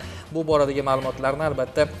qilgan bu boradagi ma'lumotlarni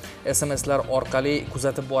albatta SMSlar orqali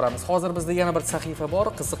kuzatib boramiz. Hozir bizda yana bir sahifa bor,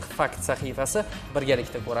 qiziq fakt sahifasi.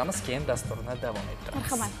 Birgalikda ko'ramiz, keyin dasturni davom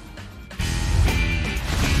ettiramiz. Marhamat.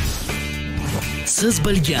 Siz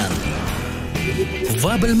bilgan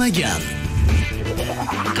va bilmagan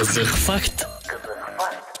qiziq fakt.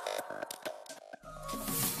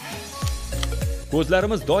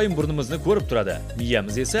 Ko'zlarimiz doim burnimizni ko'rib turadi,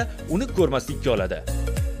 miyamiz esa uni ko'rmaslikka oladi.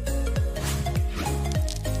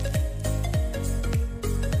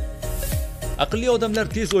 Aqlli odamlar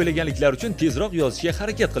tez o'ylaganliklari uchun tezroq yozishga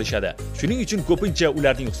harakat qilishadi. Shuning uchun ko'pincha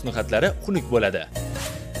ularning husn-xatlari xunuk bo'ladi.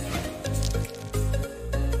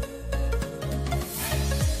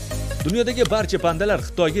 Dunyodagi barcha pandalar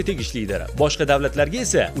Xitoyga tegishlidir. Boshqa davlatlarga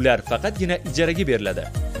esa ular faqatgina ijaraga beriladi.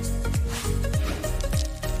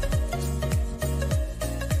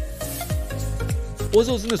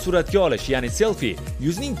 O'z-o'zini suratga olish, ya'ni selfie,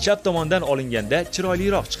 yuzning chap tomonidan olinganda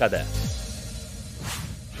chiroyliroq chiqadi.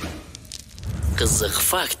 Qiziq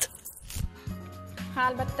fakt. Ha,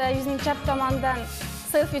 albatta, yuzning chap tomonidan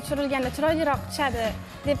selfie tushirilganda chiroyliroq chiqadi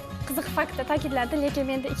deb qiziq faktda ta'kidladi, lekin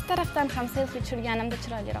menda ikki tarafdan ham selfie tushirganimda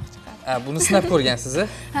chiroyliroq chiqadi. Buni sinab ko'rgansiz-a?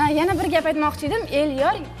 Ha, yana bir gap aytmoqchi edim.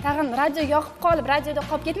 Elyor, tag'in radio yoqib qolib, radioda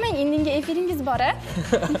qolib ketmang, endinga efiringiz bor-a?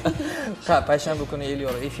 Ha, payshanba kuni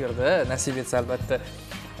Elyor efirda, nasib etsa albatta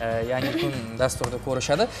yangi kun dasturida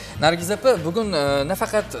ko'rishadi. Nargiz opa, bugun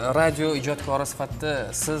nafaqat radio ijodkori sifatida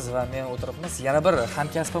siz va men o'tiribmiz, yana bir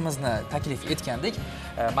hamkasbimizni taklif etgandik.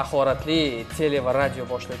 Mahoratli tele va radio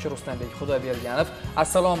boshlovchi Ruslanbek Xudoberganov.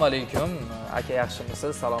 Assalomu alaykum. Aka,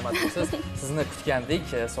 yaxshimisiz? Salomatmisiz? Sizni kutgandik.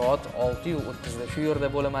 Soat 6:30 da shu yerda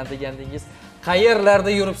bo'laman degandingiz.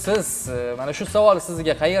 Qayerlarda yuribsiz? Mana shu savol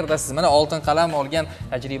sizga, qayerdasiz? Mana oltin qalam olgan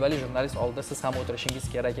tajribali jurnalist oldida siz ham o'tirishingiz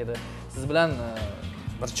kerak edi. Siz bilan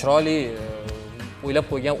bir chiroyli o'ylab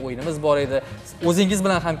qo'ygan o'yinimiz bor edi. O'zingiz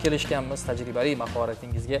bilan ham kelishganmiz, tajribali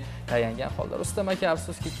mahoratingizga tayangan holda. Rustam aka,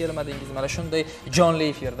 afsuski kelmadingiz. Mana shunday jonli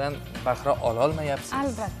efirdan bahra ola olmayapsiz.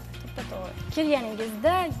 Albatta, to'g'ri.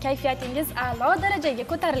 Kelganingizda kayfiyatingiz a'lo darajaga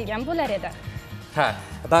ko'tarilgan bo'lar edi. Ha,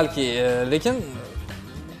 balki, lekin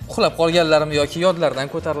uxlab qolganlarim yoki yodlardan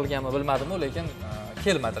ko'tarilganmi bilmadim-ku, lekin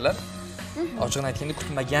kelmadilar. Ochiqni aytganda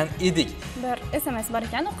kutmagan edik. Bir SMS bor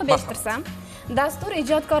ekan, o'qib eshittirsam. Dastur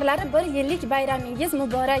ijodkorlari 1 yillik bayramingiz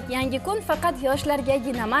muborak. Yangi kun faqat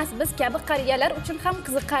yoshlargagina emas, biz kabi qariyalar uchun ham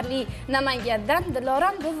qiziqarli. Namangandan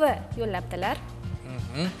Dilorom buvi yo'llabdilar.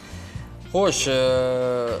 Xo'sh,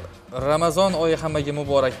 Ramazon oyi hammaga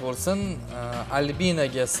muborak bo'lsin.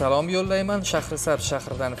 Albinaga salom yo'llayman. Shahrisabz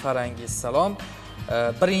shahridan Farangiz salom.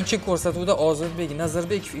 Birinchi ko'rsatuvda Ozodbek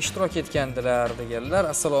Nazarbekov ishtirok etgandilar deganlar.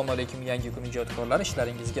 Assalomu alaykum yangi kun ijodkorlari,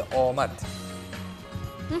 ishlaringizga omad.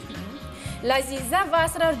 Laziza va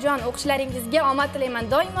Asrorjon, o'qishlaringizga omad tilayman.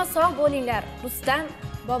 Doimo sog' bo'linglar. Rustam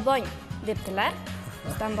bobong debdilar.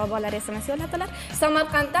 Rustam bobolar SMS yo'lladilar.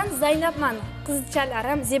 Samarqanddan Zaynabman.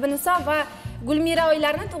 Qizchalarim Zebiniso va Gulmira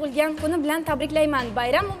oylarini tug'ilgan kuni bilan tabriklayman.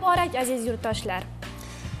 Bayram muborak aziz yurtdoshlar.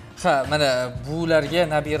 Ha, mana bularga,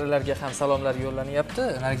 nabiralarga ham salomlar yo'llanyapti.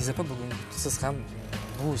 Nargiz opa, bugun siz ham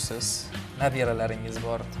busiz, nabiralaringiz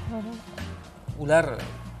bor. Ular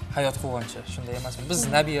hayot quvonchi, shunday emasmi? Biz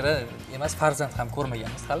nabira emas, farzand ham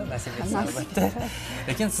ko'rmaganmiz hali, nasib etsa albatta.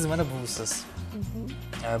 Lekin siz mana busiz.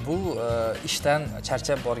 Bu ishdan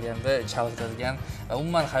charchab borganda chalg'itadigan,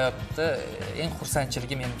 umuman hayotda eng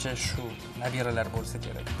xursandchiligi menimcha shu nabiralar bo'lsa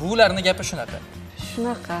kerak. Bularning gapi shunaqa.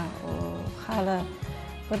 Shunaqa, hali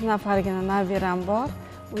bir nafargina nabiram bor.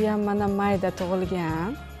 U ham mana mayda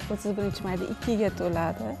tug'ilgan. 31-mayda 2 ga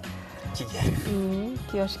to'ladi. 2 ga.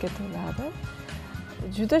 2 yoshga to'ladi.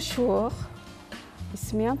 Juda sho'x.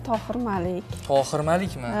 Ismi ham Tohir Malik. Tohir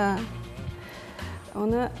Malikmi? Ha.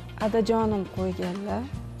 Uni adajonim qo'yganlar.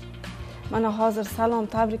 Mana hozir salom,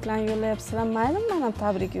 tabriklarni yo'llayapsizlar. Maylimi, men ham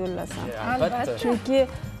tabrik yo'llasam? Albatta. Chunki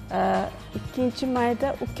 2-mayda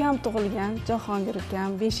ukam tug'ilgan, Jahongir ukam,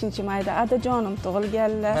 5-mayda adajonim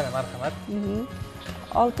tug'ilganlar. Mana marhamat.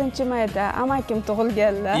 6-mayda amakim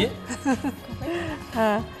tug'ilganlar. Ha,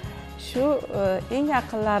 shu eng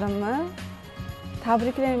yaqinlarimni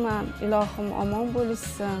tabriklayman. Ilohim omon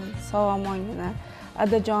bo'lishsin, sog'-omongina.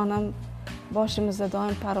 Adajonim boshimizda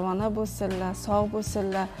doim parvona bo'lsinlar, sog'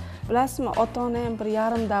 bo'lsinlar. Bilasizmi, ota-ona ham bir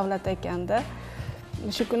yarim davlat ekanda.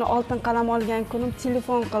 Shu kuni oltin qalam olgan kunim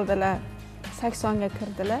telefon qildilar. 80 ga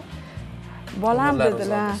kirdilar. Bolam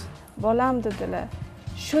dedilar. Bolam dedilar.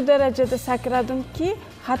 Shu darajada sakradimki,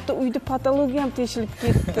 hatto uyda patologiyam teshilib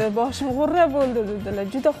ketdi. Boshim g'urra bo'ldi dedilar.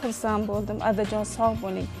 Juda xursand bo'ldim. Adajon sog'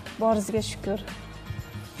 bo'ling. Boringizga shukr.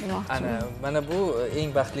 Ana, mana bu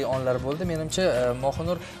eng baxtli onlar bo'ldi. Menimcha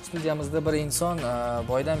Mohinur studiyamizda bir inson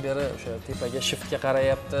boydan beri o'sha tepaga shiftga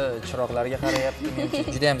qarayapti, chiroqlarga qarayapti.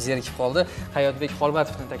 Menimcha juda ham zerikib qoldi. Hayotbek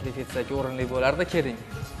Xolmatovni taklif etsak o'rinli bo'lardi. Keling.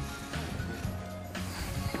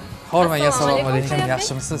 Hormang, assalomu alaykum,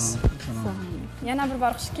 yaxshimisiz? Yana bir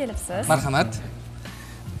bor xush kelibsiz. Marhamat.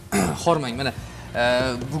 Hormang, mana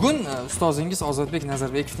bugun ustozingiz Ozodbek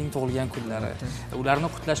Nazarbekovning tug'ilgan kunlari. Ularni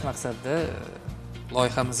qutlash maqsadida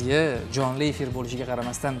loyihamizga jonli efir bo'lishiga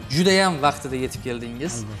qaramasdan juda ham vaqtida yetib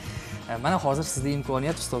keldingiz. Mana hozir sizda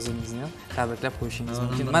imkoniyat ustozingizni ham tabriklab qo'yishingiz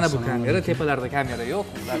mumkin. Mana bu kamera, tepalarda kamera yo'q,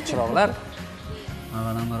 ular chiroqlar.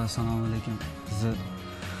 Avvalambor assalomu alaykum. Bizni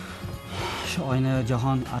shu oyna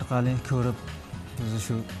jahon orqali ko'rib, bizni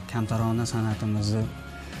shu kamtarona san'atimizni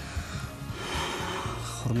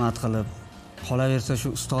hurmat qilib, qolaversa shu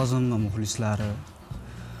ustozimning muxlislari,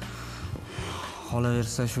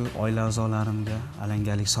 qolaversa shu oila a'zolarimga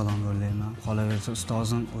alangalik salom yo'llayman. Qolaversa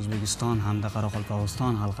ustozim O'zbekiston hamda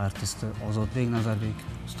Qoraqalpog'iston xalq artisti Ozodbek Nazarbek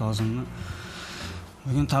ustozimni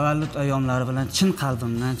bugun tavallud ayyomlari bilan chin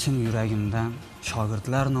qalbimdan, chin yuragimdan,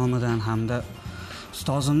 shogirdlar nomidan hamda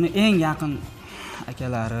ustozimni eng yaqin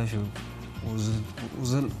akalari shu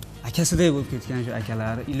o'zi akasidek bo'lib ketgan shu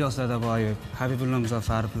akalari Ilyos Dadaboyev, Habibulla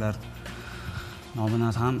Muzaffarovlar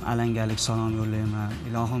nomidan ham alangalik salom yo'llayman.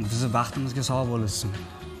 Ilohim bizni baxtimizga sog' bo'lsin.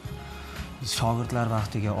 Shogirdlar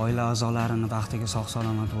baxtiga, oila a'zolarining baxtiga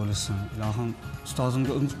sog'-salomat bo'lsin. Ilohim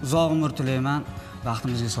ustozimga uzoq umr tilayman,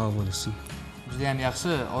 baxtimizga sog' bo'lsin. Juda ham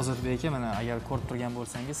yaxshi Ozodbek aka, mana agar ko'rib turgan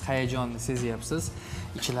bo'lsangiz, hayajonni sezyapsiz.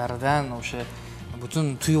 Ichlaridan o'sha butun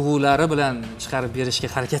tuyg'ulari bilan chiqarib berishga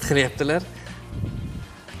harakat qilyaptilar.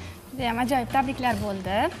 Juda ham ajoyib tabriklar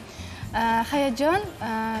bo'ldi. Hayajon,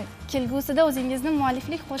 kelgusida o'zingizni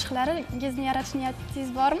mualliflik qo'shiqlaringizni yaratish niyatingiz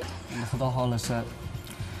bormi? Xudo xolasa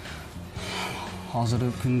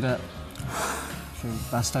hozirgi kunda shu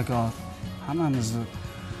bastakor, hammamizni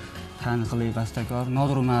taniqli bastakor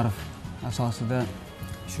Nodir Umarov asosida,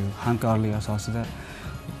 shu hamkorlik asosida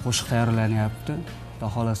qo'shiq tayyorlanyapti. Xudo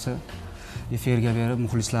xolasa efirga berib,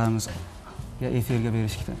 muxlislarimizga efirga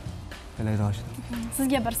berishga tilaydoshman.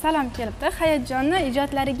 Sizga bir salom kelibdi. Hayajonni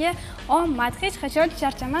ijodlariga omad, hech qachon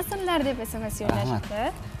charchamasinlar deb SMS yo'llashdi.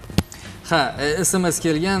 Ha, SMS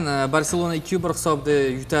kelgan. Barselona 2-1 hisobda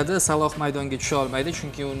yutadi. Saloh maydonga tusha olmaydi,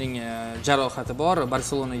 chunki uning jarohati bor.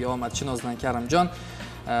 Barselonaga omad. Chinozdan Karimjon.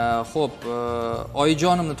 Xo'p,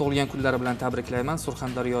 oyijonimni tug'ilgan kunlari bilan tabriklayman.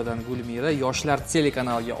 Surxondaryodan Gulmira. Yoshlar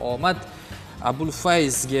telekanaliga omad.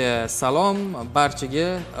 Abulfayzga salom, barchaga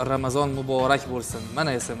Ramazon muborak bo'lsin.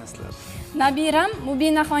 Mana SMSlar. Nabiram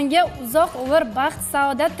Mubinaxonga uzoq umr, baxt,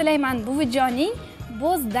 saodat tilayman buvijoning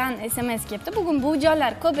Bo'zdan SMS kelibdi. Bugun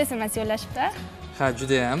buvijonlar ko'p SMS yo'llashibdi. Ha,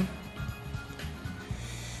 juda ham.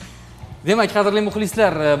 Demak, qadrli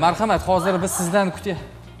muxlislar, marhamat, hozir biz sizdan kutyapmiz.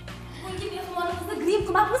 Bugungi mehmonimizni grim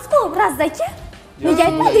qilmabmiz-ku, birazdan aka. Nega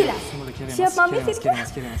aytmadinglar? Kelyapmanmi efirga?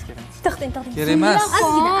 Kerak. To'xtang. Kerak emas.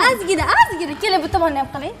 Ozgina. Kelib bu tomonni ham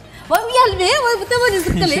qiling. Voy, uyalmang, voy bu tomonni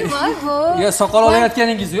ziq qiling, voy. Yo, soqol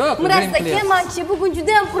olayotganingiz yo'q. Murazaka, menchi bugun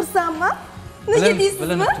juda ham xursandman. Nega deysizmi?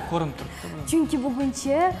 Bilinib ko'rinib turibdi. Chunki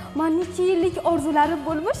buguncha men necha yillik orzularim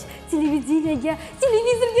bo'lmish, televizorga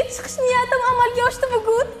chiqish niyatim amalga oshdi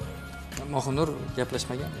bugun. Mohinur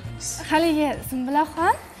gaplashmagan edingiz. Haligi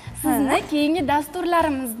Sumbilaxon, sizni keyingi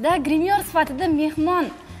dasturlarimizda grimyor sifatida mehmon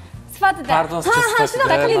sifatida. Pardozchi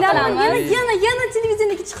sifatida. Yana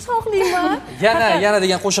televizorga chiqish xohlayman. Yana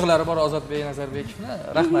degan qo'shiqlari bor Ozodbek Nazarbekovni.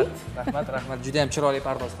 Rahmat. Juda ham chiroyli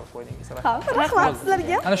pardoz qilib qo'ydingiz. Rahmat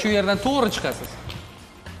sizlarga. Ana shu yerdan to'g'ri chiqasiz.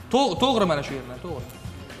 To'g'ri mana shu yerdan, to'g'ri.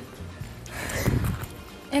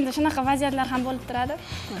 Endi shunaqa vaziyatlar ham bo'lib turadi.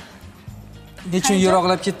 Nechun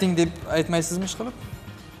yiroqlab ketding deb aytmaysizmi ish qilib?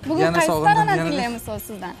 Bugun qaysi taronani tinglaymiz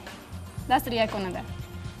sizdan? Dastur yakunida.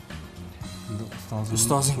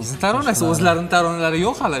 Ustozingizning taronasi, o'zlarining taronalari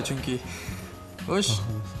yo'q hali chunki. Xo'sh.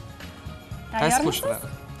 Qaysi qo'shiqlar?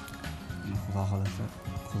 Xudo xolasa,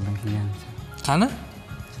 qo'ldan kelganicha. Qani?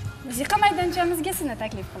 Musiqa maydonchamizga sizni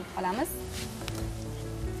taklif qilib qolamiz.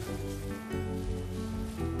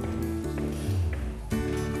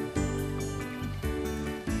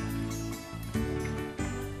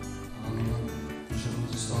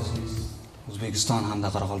 O'zbekiston hamda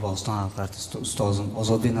Qoraqalpog'iston xalq artisti ustozim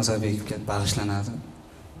Ozodbek Nazarbekovga bag'ishlanadi.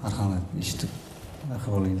 Marhamat, eshitib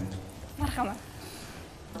rahmat bo'linglar. Marhamat.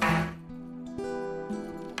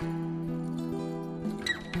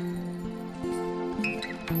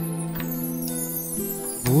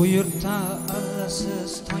 Bu yurtda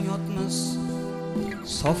allasiz tong otmas,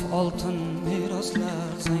 sof oltin meroslar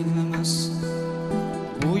zanglamas.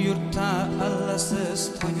 Bu yurtda allasiz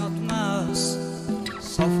tong otmas,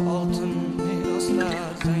 sof oltin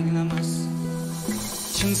meroslar zanglamas.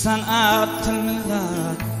 Chin san'at til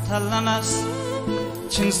millat tanlamas,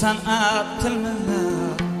 chin san'at til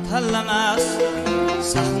millat tanlamas.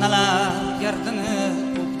 Sahnalar gardini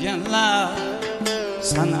o'pganlar,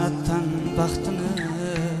 san'atdan baxtini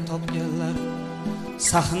topganlar.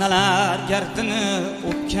 Sahnalar gardini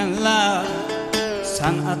o'pganlar,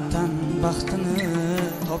 san'atdan baxtini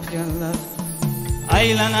topganlar.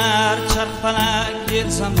 Aylanar charxpalak yel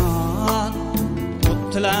zamon,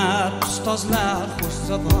 o'ttilar ustozlar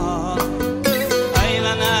xushzabon.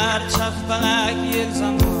 Aylanar charxpalak yel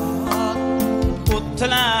zamon,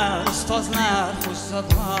 o'ttilar ustozlar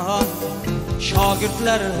xushzabon.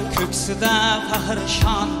 Shogirdlar ko'ksida faxr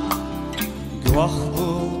shon, guvoh bu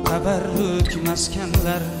tabarruk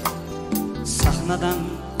maskanlar. Sahnadan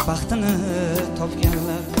baxtini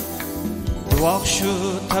topganlar, guvoh shu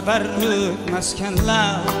tabarruk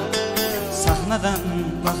maskanlar, sahnadan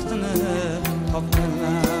baxtini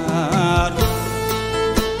topganlar.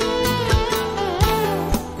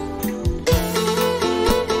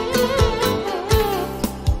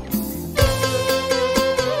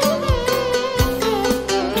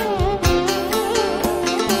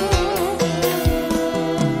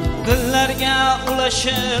 Dillarga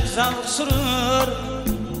ulashib zavq surur,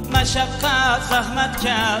 mashaqqat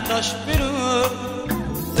zahmatga dosh berur.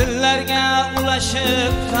 Dillarga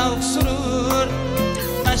ulashib zavq surur,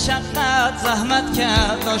 mashaqqat zahmatga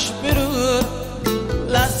dosh berur.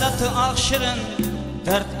 Lazzati oq shirin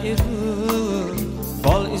dard erur,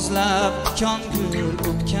 bol izlab tikon gul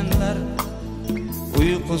o'pganlar,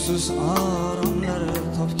 uyqusiz oromlar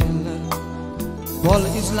topganlar. Bol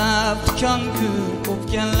izlab tikon gul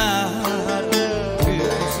o'pganlar,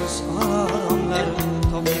 uyqusiz oromlar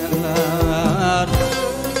topganlar.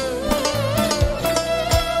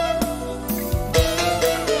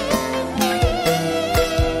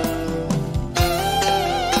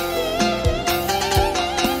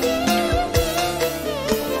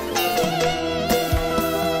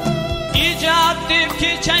 Ijod deb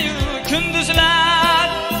kechayu kunduzlar,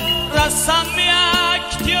 rassomga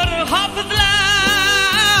kutiyor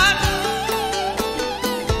hofizlar.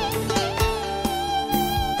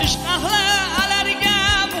 Ishq ahli alarga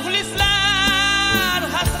muxlislar,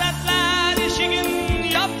 hasratlar eshigin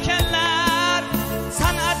yopganlar,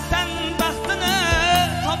 san'atdan baxtini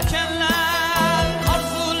topganlar.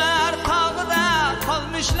 Orzular tog'ida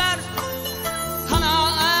qolmishlar,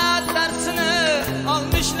 qanoat darsini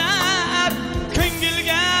olmishlar,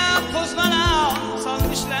 ko'ngilga qo'zg'alon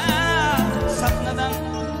solmishlar. Sahnadan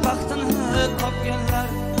baxtini topganlar,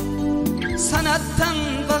 san'atdan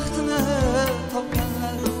baxtini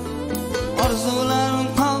topganlar. Orzular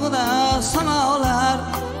tog'ida samolar,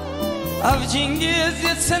 avjingiz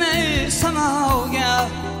yetsin ey samoga.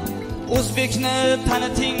 O'zbekni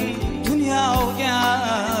taniting dunyoga,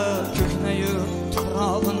 ko'knayu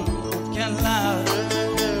tuprog'in o'tganlar,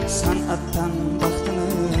 san'atdan baxtini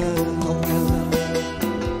topganlar.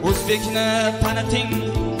 O'zbekni taniting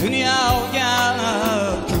dunyoga,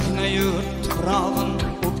 ko'knayu tuprog'in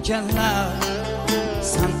o'tganlar,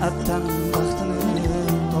 san'atdan baxtini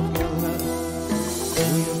topganlar. Bu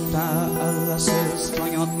yurtda allasiz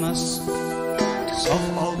tong otmas, sof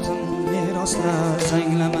oltin meroslar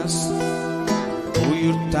zanglamas. Bu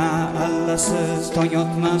yurtda allasiz tong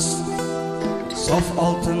otmas, sof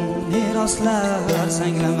oltin meroslar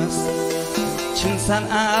zanglamas. Chin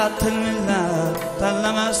san'at til millat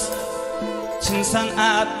tanlamas, chin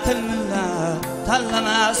san'at til millat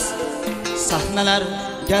tanlamas. Sahnalar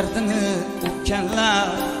gardini o'pganlar,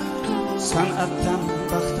 san'atdan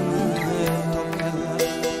baxtini topganlar.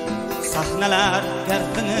 Sahnalar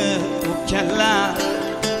gardini o'pganlar,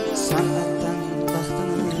 san'atdan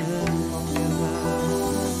baxtini topganlar.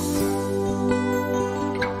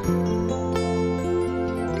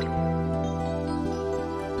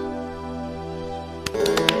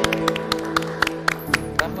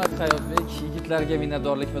 Rahmat Hayotbek, yigitlarga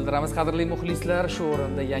minnatdorlik bildiramiz. Qadrli muxlislar, shu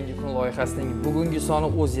o'rinda Yangi kun loyihasining bugungi soni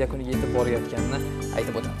o'z yakuniga yetib borayotganini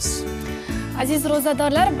aytib o'tamiz. Aziz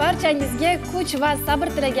ro'zadorlar, barchangizga kuch va sabr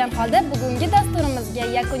tilagan holda bugungi dasturimizga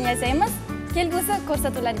yakun yasaymiz. Kelgusi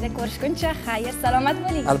ko'rsatuvlarda ko'rishguncha xayr, salomat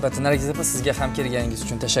bo'ling. Albatta, Nargiz opa, sizga ham kelganingiz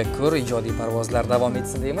uchun tashakkur. Ijodiy parvozlar davom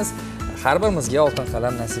etsin deymiz. Har birimizga oltin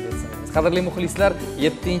qalam nasib etsin. Qadrli muxlislar,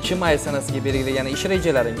 7-may sanasiga belgilagan ish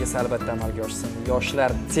rejalaringiz albatta amalga oshsin.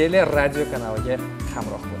 Yoshlar tele radio kanaliga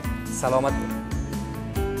hamroh bo'ling. Salomat bo'ling.